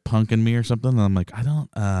 thinking they're punking me or something. And I'm like, I don't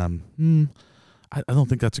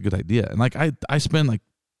think that's a good idea. And like, I spend like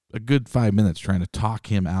a good 5 minutes trying to talk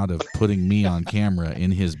him out of putting me on camera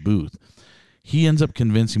in his booth. He ends up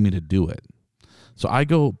convincing me to do it. So I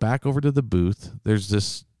go back over to the booth. There's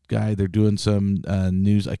this guy, they're doing some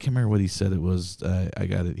news. I can't remember what he said it was. I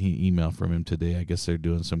got an email from him today. I guess they're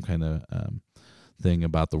doing some kind of thing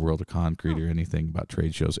about the world of concrete or anything about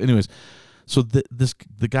trade shows. Anyways, so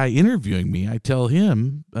the guy interviewing me, I tell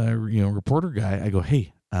him, reporter guy, I go,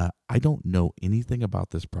 "Hey, I don't know anything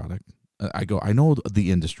about this product. I go, I know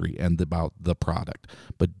the industry and about the product,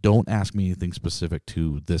 but don't ask me anything specific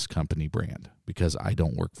to this company brand because I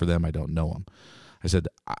don't work for them. I don't know them." I said,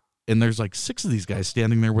 and there's like 6 of these guys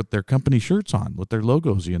standing there with their company shirts on, with their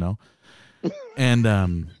logos, and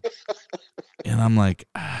I'm like,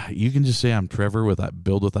 "You can just say I'm Trevor with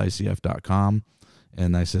buildwithicf.com."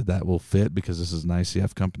 And I said, "That will fit because this is an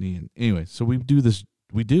ICF company." And anyway, so we do this.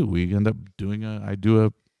 We end up doing I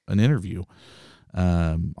do an interview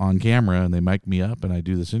on camera, and they mic me up, and I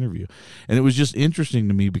do this interview. And it was just interesting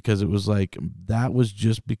to me because it was like, that was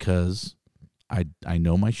just because I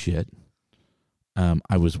know my shit.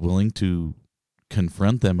 I was willing to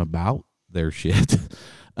confront them about their shit.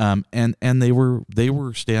 And they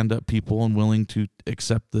were stand-up people and willing to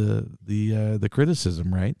accept the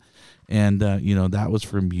criticism, right? And that was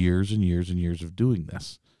from years and years and years of doing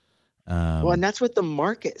this. Well, and that's what the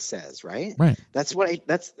market says, right? Right.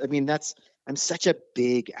 I'm such a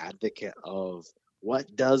big advocate of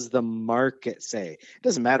what does the market say. It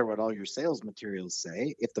doesn't matter what all your sales materials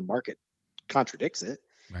say if the market contradicts it,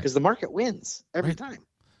 because the market wins every time.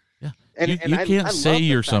 Yeah, you can't say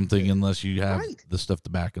you're something unless you have the stuff to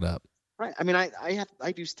back it up. Right. I mean,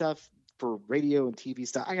 I do stuff for radio and TV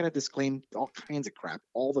stuff. I got to disclaim all kinds of crap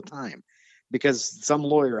all the time because some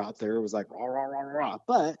lawyer out there was like, rah, rah, rah, rah.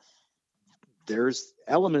 But there's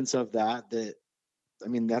elements of that,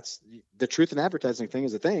 that's the truth in advertising thing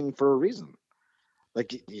is a thing for a reason.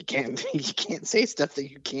 Like you can't say stuff that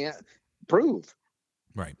you can't prove.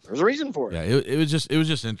 Right. There's a reason for it. Yeah, it was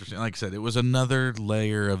just interesting. Like I said, it was another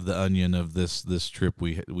layer of the onion of this trip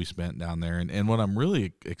we spent down there. And what I'm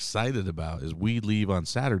really excited about is we leave on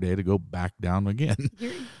Saturday to go back down again.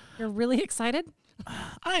 You're really excited?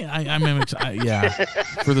 I'm excited. Yeah.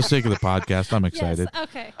 For the sake of the podcast, I'm excited. Yes,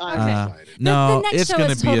 okay. I'm excited. No, the next it's show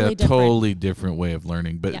going is to be totally a totally different way of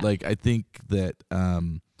learning. But Yeah. like I think that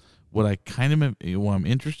what I kind of what I'm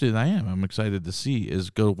interested in, I'm excited to see is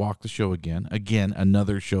go walk the show again. Again,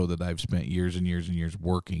 another show that I've spent years and years and years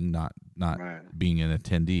working, not Right. being an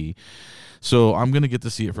attendee. So I'm going to get to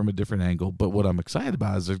see it from a different angle. But what I'm excited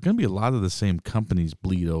about is there's going to be a lot of the same companies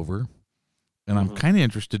bleed over. And I'm kind of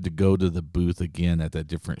interested to go to the booth again at that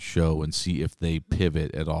different show and see if they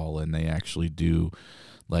pivot at all and they actually do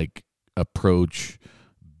like approach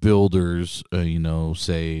builders,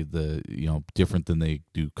 say different than they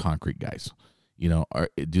do concrete guys.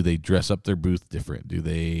 Do they dress up their booth different? Do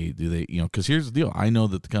they, because here's the deal. I know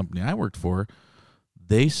that the company I worked for,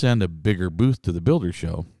 they send a bigger booth to the builder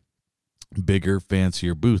show, bigger,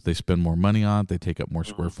 fancier booth. They spend more money on it. They take up more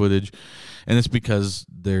square footage. And it's because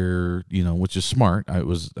they're, which is smart.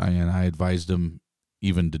 I advised them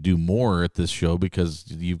even to do more at this show because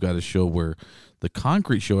you've got a show where the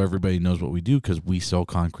concrete show, everybody knows what we do because we sell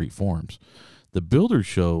concrete forms. The builder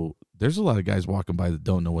show, there's a lot of guys walking by that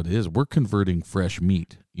don't know what it is. We're converting fresh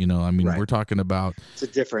meat. Right. We're talking about. It's a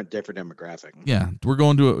different demographic. Yeah. We're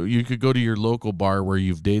going to, you could go to your local bar where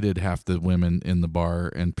you've dated half the women in the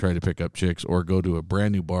bar and try to pick up chicks, or go to a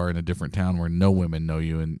brand new bar in a different town where no women know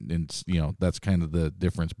you. And that's kind of the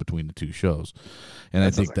difference between the two shows. And I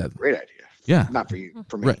think like a great idea. Yeah. Not for you,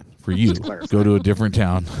 for me. Right. For you, go to a different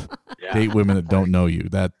town, date women that don't know you.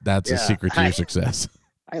 That's a secret to your success.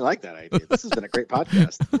 I like that idea. This has been a great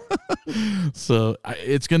podcast. So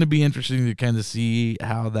it's going to be interesting to kind of see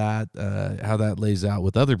how that lays out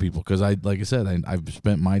with other people. Because like I said, I've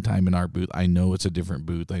spent my time in our booth. I know it's a different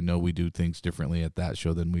booth. I know we do things differently at that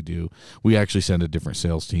show than we do. We actually send a different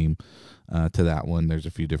sales team to that one. There's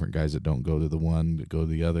a few different guys that don't go to the one, that go to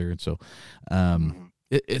the other. And so,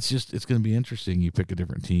 it's going to be interesting. You pick a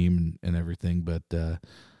different team and everything, but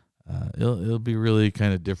it'll be really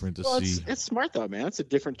kind of different to see. It's smart though, man. It's a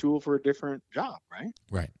different tool for a different job, right?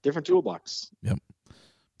 Right. Different toolbox. Yep.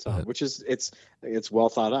 So, which is it's well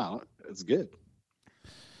thought out. It's good.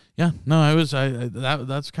 Yeah. No,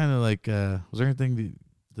 that's kind of like. Was there anything?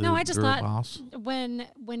 No, I just thought boss?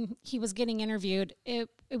 when he was getting interviewed, it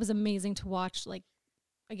was amazing to watch. Like,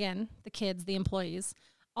 again, the kids, the employees,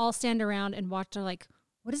 all stand around and watch. They're like,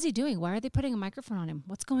 what is he doing? Why are they putting a microphone on him?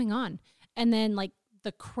 What's going on? And then like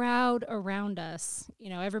the crowd around us,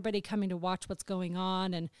 everybody coming to watch what's going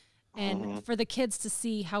on, and for the kids to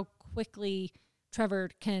see how quickly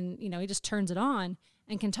Trevor can, he just turns it on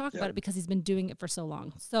and can talk about it because he's been doing it for so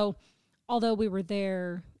long. So although we were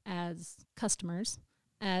there as customers,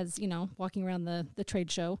 as, walking around the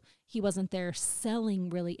trade show, he wasn't there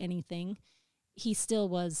selling really anything. He still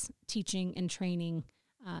was teaching and training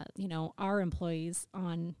our employees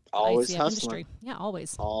on always ICF hustling. industry. Yeah,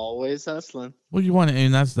 always hustling. Well, you want to,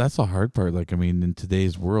 and that's the hard part. Like, I mean, in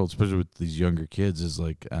today's world, especially with these younger kids, is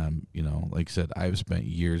like, like I said, I've spent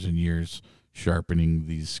years and years sharpening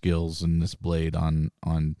these skills and this blade on,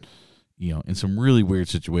 in some really weird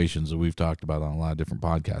situations that we've talked about on a lot of different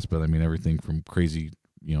podcasts. But I mean, everything from crazy,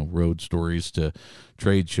 road stories to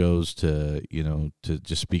trade shows to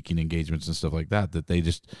just speaking engagements and stuff like that they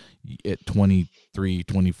just, at 23,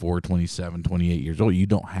 24, 27, 28 years old, you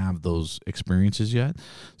don't have those experiences yet.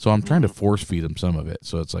 So I'm trying to force feed them some of it.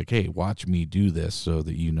 So it's like, hey, watch me do this so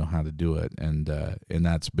that you know how to do it. And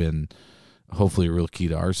that's been hopefully a real key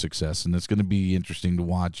to our success. And it's going to be interesting to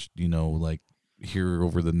watch, like here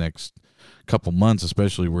over the next couple months,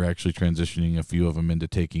 especially. We're actually transitioning a few of them into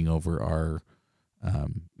taking over our,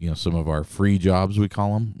 some of our free jobs, we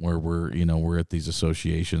call them, where we're at these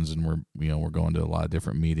associations and we're going to a lot of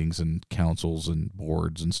different meetings and councils and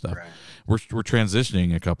boards and stuff. Right. We're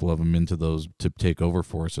transitioning a couple of them into those to take over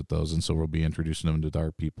for us at those. And so we'll be introducing them to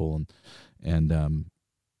our people and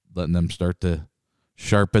letting them start to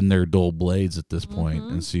sharpen their dull blades at this point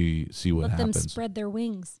and see what happens. Let them spread their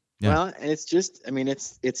wings. Yeah. Well, it's just,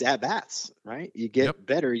 it's at bats, right? You get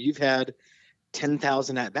better. You've had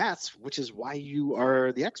 10,000 at bats, which is why you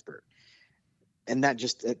are the expert. And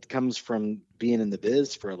it comes from being in the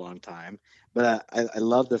biz for a long time. But I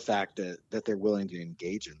love the fact that they're willing to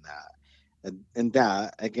engage in that. And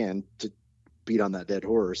that, again, to beat on that dead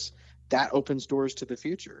horse, that opens doors to the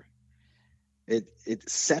future. It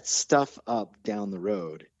sets stuff up down the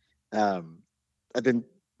road. I've been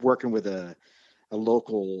working with a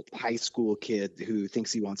local high school kid who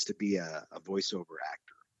thinks he wants to be a voiceover actor.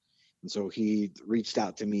 And so he reached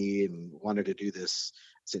out to me and wanted to do this.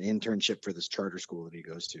 It's an internship for this charter school that he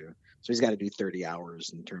goes to. So he's got to do 30 hours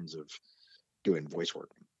in terms of doing voice work.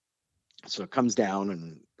 So it comes down,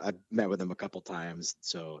 and I met with him a couple times.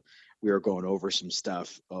 So we were going over some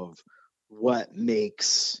stuff of what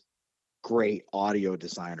makes great audio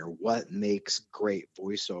designer, what makes great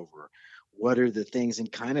voiceover, what are the things,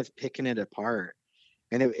 and kind of picking it apart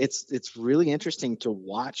And it's really interesting to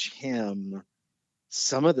watch him,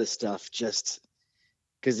 some of the stuff, just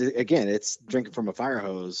because, again, it's drinking from a fire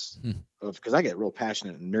hose because I get real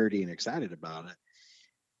passionate and nerdy and excited about it.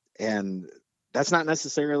 And that's not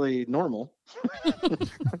necessarily normal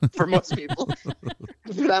for most people.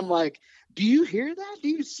 But I'm like, do you hear that? Do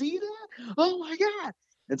you see that? Oh my God.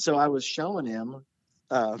 And so I was showing him,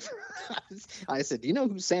 I said, do you know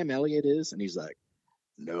who Sam Elliott is? And he's like,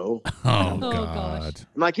 no. Oh, gosh.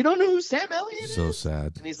 I'm like, you don't know who Sam Elliott is? So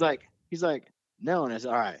sad. And he's like, no. And I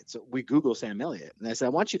said, all right. So we Google Sam Elliott. And I said, I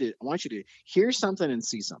want you to hear something and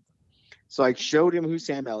see something. So I showed him who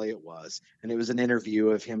Sam Elliott was, and it was an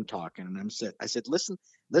interview of him talking. And I said,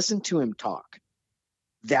 listen to him talk.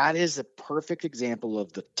 That is a perfect example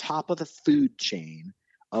of the top of the food chain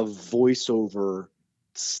of voiceover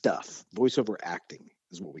stuff. Voiceover acting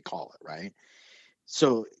is what we call it, right?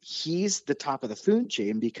 So he's the top of the food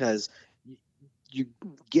chain because you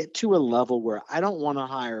get to a level where I don't want to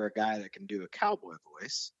hire a guy that can do a cowboy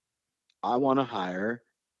voice. I want to hire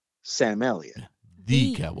Sam Elliott.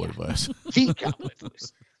 The cowboy voice. The cowboy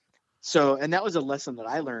voice. So, and that was a lesson that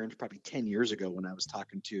I learned probably 10 years ago when I was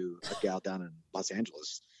talking to a gal down in Los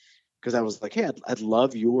Angeles, because I was like, hey, I'd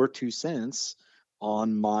love your 2 cents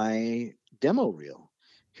on my demo reel.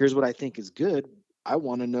 Here's what I think is good. I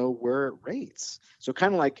want to know where it rates. So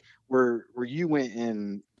kind of like where you went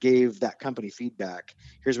and gave that company feedback.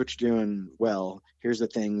 Here's what you're doing well. Here's the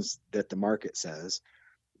things that the market says.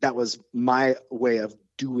 That was my way of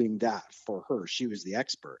doing that for her. She was the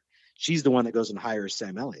expert. She's the one that goes and hires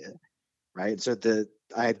Sam Elliott, right? So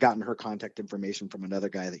I had gotten her contact information from another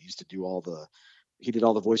guy that used to do he did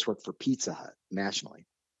all the voice work for Pizza Hut nationally.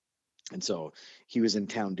 And so he was in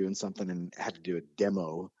town doing something and had to do a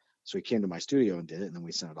demo. So he came to my studio and did it, and then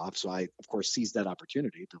we sent it off. So I, of course, seized that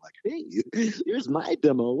opportunity to like, hey, here's my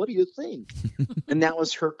demo. What do you think? And that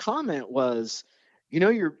was her comment was,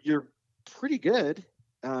 you're pretty good.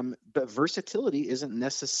 But versatility isn't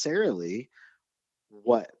necessarily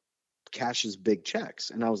what cashes big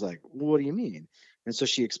checks. And I was like, well, what do you mean? And so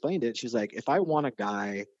she explained it. She's like, if I want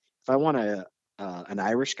an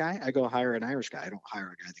Irish guy, I go hire an Irish guy. I don't hire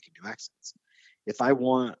a guy that can do accents. If I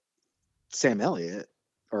want Sam Elliott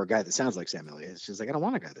or a guy that sounds like Sam Elliott, she's like, I don't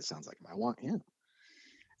want a guy that sounds like him. I want him.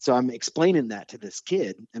 So I'm explaining that to this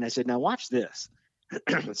kid. And I said, now watch this.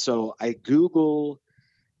 So I Google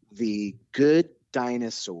the Good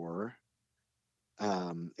Dinosaur.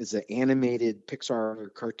 Is an animated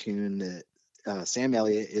Pixar cartoon that Sam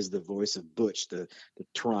Elliott is the voice of Butch, the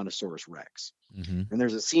Tyrannosaurus Rex. Mm-hmm. And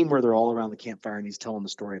there's a scene where they're all around the campfire and he's telling the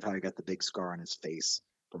story of how he got the big scar on his face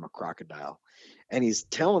from a crocodile. And he's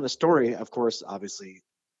telling the story, of course, obviously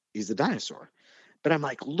he's a dinosaur. But I'm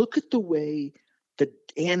like, look at the way the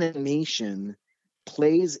animation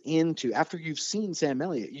plays into, after you've seen Sam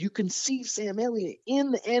Elliott, you can see Sam Elliott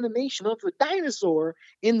in the animation of the dinosaur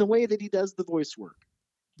in the way that he does the voice work.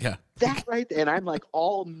 Yeah. That right there. And I'm like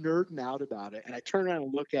all nerding out about it. And I turn around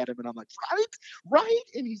and look at him and I'm like, right?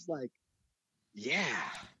 And he's like, yeah.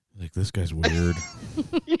 Like, this guy's weird.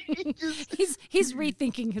 he's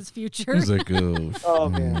rethinking his future. He's like, oh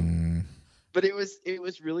man. But it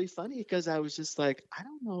was really funny because I was just like, I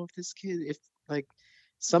don't know if this kid, if like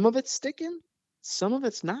some of it's sticking, some of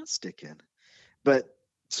it's not sticking. But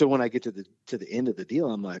so when I get to the end of the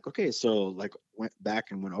deal, I'm like, okay, so like went back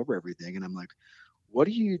and went over everything. And I'm like, what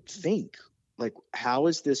do you think? Like, how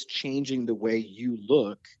is this changing the way you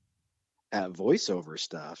look at voiceover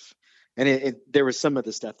stuff? And there was some of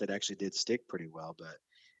the stuff that actually did stick pretty well, but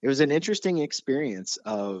it was an interesting experience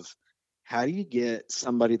of how do you get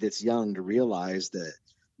somebody that's young to realize that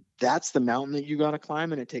that's the mountain that you got to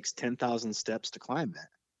climb and it takes 10,000 steps to climb it.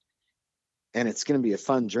 And it's going to be a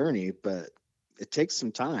fun journey, but it takes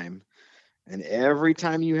some time. And every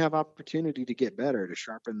time you have opportunity to get better, to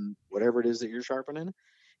sharpen whatever it is that you're sharpening,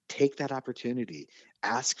 take that opportunity,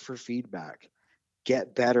 ask for feedback,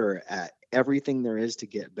 get better at everything there is to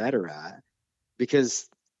get better at, because,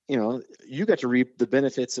 you got to reap the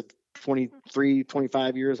benefits of 23,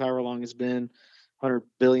 25 years, however long it's been, 100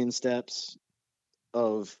 billion steps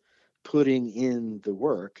of putting in the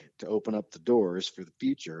work to open up the doors for the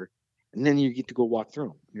future. And then you get to go walk through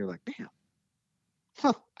them. And you're like, damn,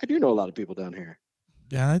 I do know a lot of people down here.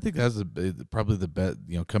 Yeah, I think that's probably the bet,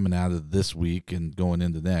 coming out of this week and going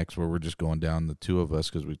into next, where we're just going down, the two of us,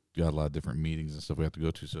 because we've got a lot of different meetings and stuff we have to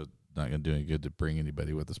go to, so it's not going to do any good to bring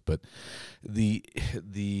anybody with us. But the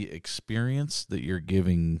experience that you're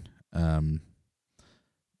giving,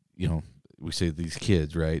 we say these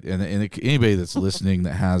kids, right? And anybody that's listening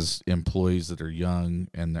that has employees that are young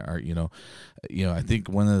and are, I think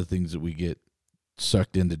one of the things that we get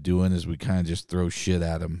sucked into doing is we kind of just throw shit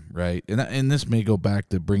at them, right? And this may go back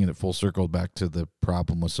to bringing it full circle back to the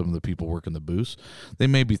problem with some of the people working the booths. They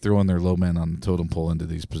may be throwing their low man on the totem pole into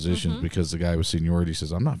these positions because the guy with seniority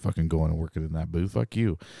says, I'm not fucking going and working in that booth. Fuck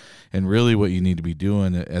you. And really what you need to be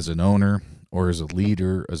doing as an owner or as a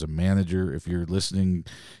leader, as a manager, if you're listening,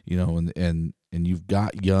 and you've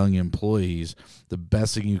got young employees, the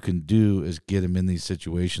best thing you can do is get them in these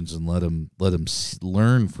situations and let them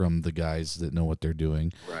learn from the guys that know what they're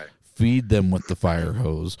doing. Right. Feed them with the fire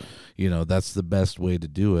hose. That's the best way to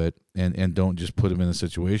do it. And don't just put them in a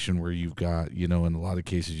situation where you've got, in a lot of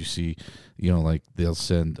cases you see, like they'll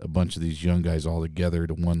send a bunch of these young guys all together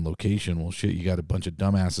to one location. Well, shit, you got a bunch of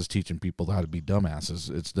dumbasses teaching people how to be dumbasses.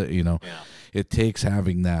 It's it takes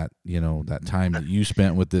having that, that time that you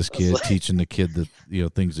spent with this kid, teaching the kid the,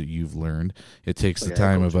 things that you've learned. It takes the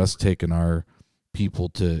time of us taking our people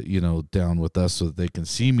to, down with us so that they can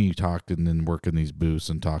see me talking and working these booths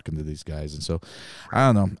and talking to these guys. And so, I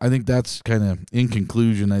don't know. I think that's kind of, in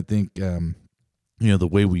conclusion, I think, the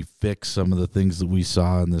way we fix some of the things that we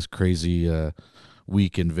saw in this crazy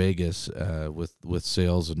week in Vegas with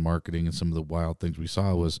sales and marketing and some of the wild things we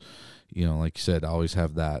saw was, like you said, always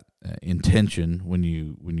have that intention when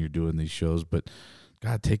you're doing these shows. But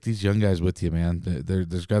God, take these young guys with you, man.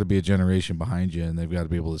 There's got to be a generation behind you, and they've got to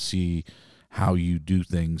be able to see how you do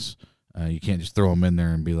things. You can't just throw them in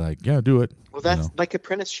there and be like, yeah, do it. Well, that's like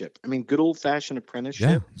apprenticeship. I mean, good old fashioned apprenticeship.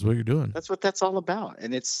 Yeah, that's what you're doing. That's what that's all about.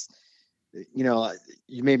 And it's, you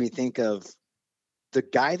made me think of the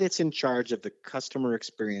guy that's in charge of the customer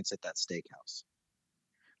experience at that steakhouse.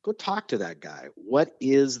 Go talk to that guy. What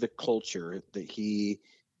is the culture that he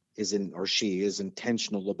is in, or she is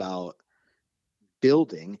intentional about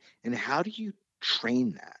building? And how do you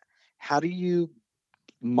train that? How do you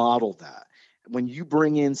model that? When you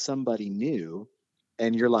bring in somebody new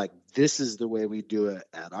and you're like, this is the way we do it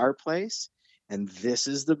at our place, and this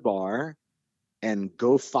is the bar, and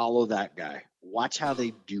go follow that guy. Watch how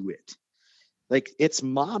they do it. Like, it's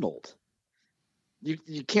modeled. You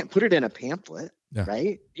can't put it in a pamphlet,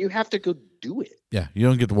 right? You have to go do it. Yeah, you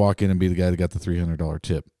don't get to walk in and be the guy that got the $300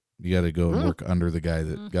 tip. You got to go and work under the guy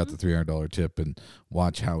that got the $300 tip and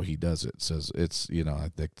watch how he does it. So it's, I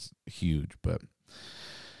think it's huge, but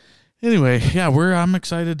anyway, yeah, I'm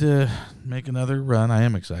excited to make another run. I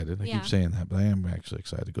am excited. I keep saying that, but I am actually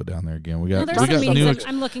excited to go down there again. We got new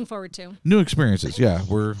I'm looking forward to new experiences. Yeah,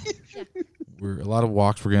 we're a lot of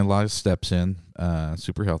walks. We're getting a lot of steps in.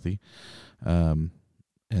 Super healthy, and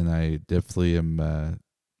I definitely am.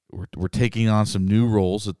 We're taking on some new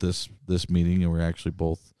roles at this meeting, and we're actually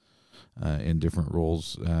both in different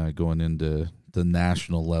roles going into the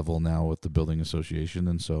national level now with the building association.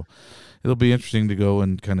 And so it'll be interesting to go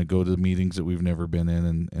and kind of go to the meetings that we've never been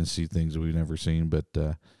in and see things that we've never seen. But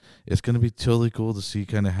it's going to be totally cool to see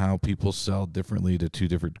kind of how people sell differently to two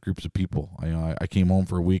different groups of people. I came home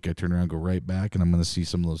for a week, I turn around, go right back, and I'm going to see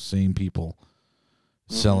some of those same people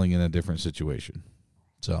selling in a different situation.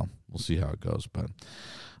 So we'll see how it goes. But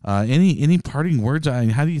any parting words?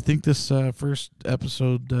 How do you think this first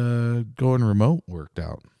episode going remote worked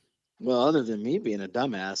out? Well, other than me being a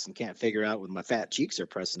dumbass and can't figure out when my fat cheeks are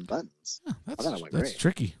pressing buttons. That's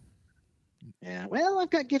tricky. Yeah. Well, I've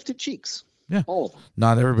got gifted cheeks. Yeah. All of them.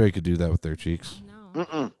 Not everybody could do that with their cheeks.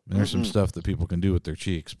 No. There's some stuff that people can do with their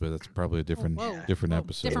cheeks, but that's probably a different episode.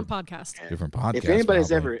 Different podcast. Yeah. Different podcast. If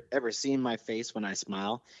anybody's ever seen my face when I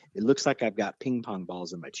smile, it looks like I've got ping pong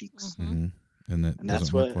balls in my cheeks. Mm-hmm. And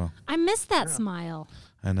that's what. Well. I miss that smile.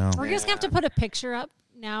 I know. We're just gonna have to put a picture up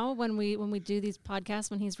now when we do these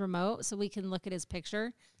podcasts when he's remote, so we can look at his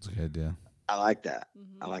picture. That's a good idea. I like that.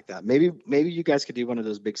 I like that. Maybe you guys could do one of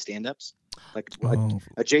those big stand-ups, like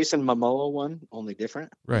a Jason Momoa one, only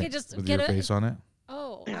different. Right. Just with get your face on it.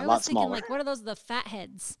 Oh, yeah, I a lot was thinking smaller. like what are those, the fat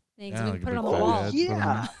heads things? Yeah, We like can put a it on big the fat wall. head.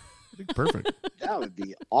 Yeah, Perfect. that would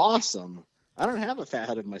be awesome. I don't have a fat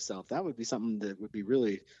head of myself. That would be something that would be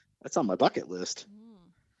that's on my bucket list.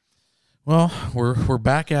 Well, we're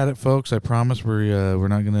back at it, folks. I promise we're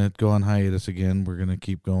not going to go on hiatus again. We're going to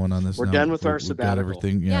keep going on this. We're now. done with our we've sabbatical. got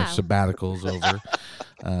everything. Yeah. Sabbatical's over.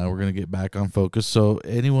 We're going to get back on focus. So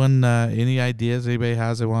anyone, any ideas anybody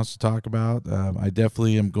has that wants to talk about, I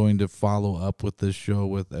definitely am going to follow up with this show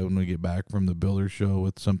when we get back from the Builder show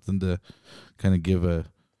with something to kind of give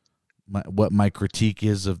what my critique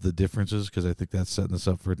is of the differences, because I think that's setting us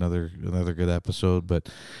up for another good episode. But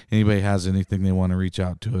anybody has anything they want to reach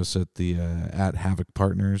out to us at the at Havoc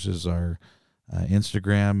Partners is our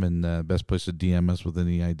Instagram, and best place to DM us with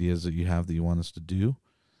any ideas that you have that you want us to do.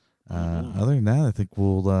 Other than that, I think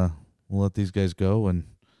we'll let these guys go and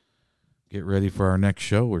get ready for our next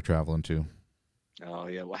show we're traveling to. Oh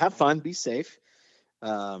yeah, well, have fun, be safe,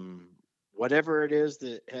 Whatever it is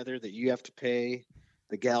that Heather that you have to pay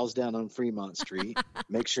the gals down on Fremont Street,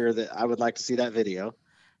 make sure that I would like to see that video.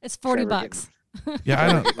 It's $40.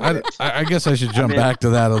 Yeah, I guess I should jump back to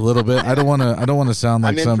that a little bit. I don't want to sound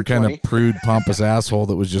like some kind of prude, pompous asshole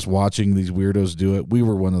that was just watching these weirdos do it. We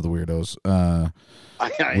were one of the weirdos.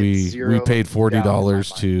 We paid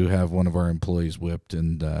 $40 to have one of our employees whipped,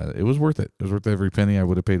 and it was worth it. It was worth every penny. I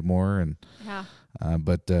would have paid more, and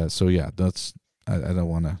so yeah, that's I don't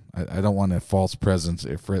want to false presence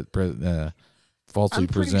falsely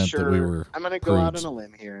present sure, that we were. I'm going to go out on a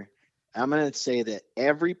limb here. I'm going to say that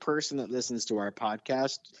every person that listens to our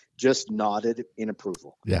podcast just nodded in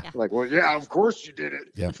approval. Yeah. Like, well, yeah, of course you did it.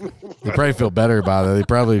 Yeah. They probably feel better about it. They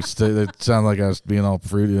probably it sounded like I was being all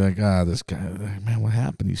fruity. Like, this guy, man, what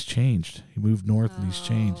happened? He's changed. He moved north and he's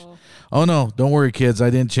changed. Oh, no, don't worry, kids. I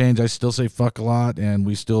didn't change. I still say fuck a lot, and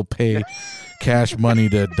we still pay cash money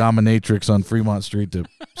to dominatrix on Fremont Street to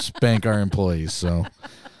spank our employees. So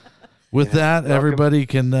with that, everybody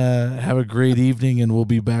can have a great evening, and we'll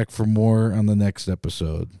be back for more on the next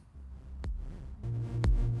episode.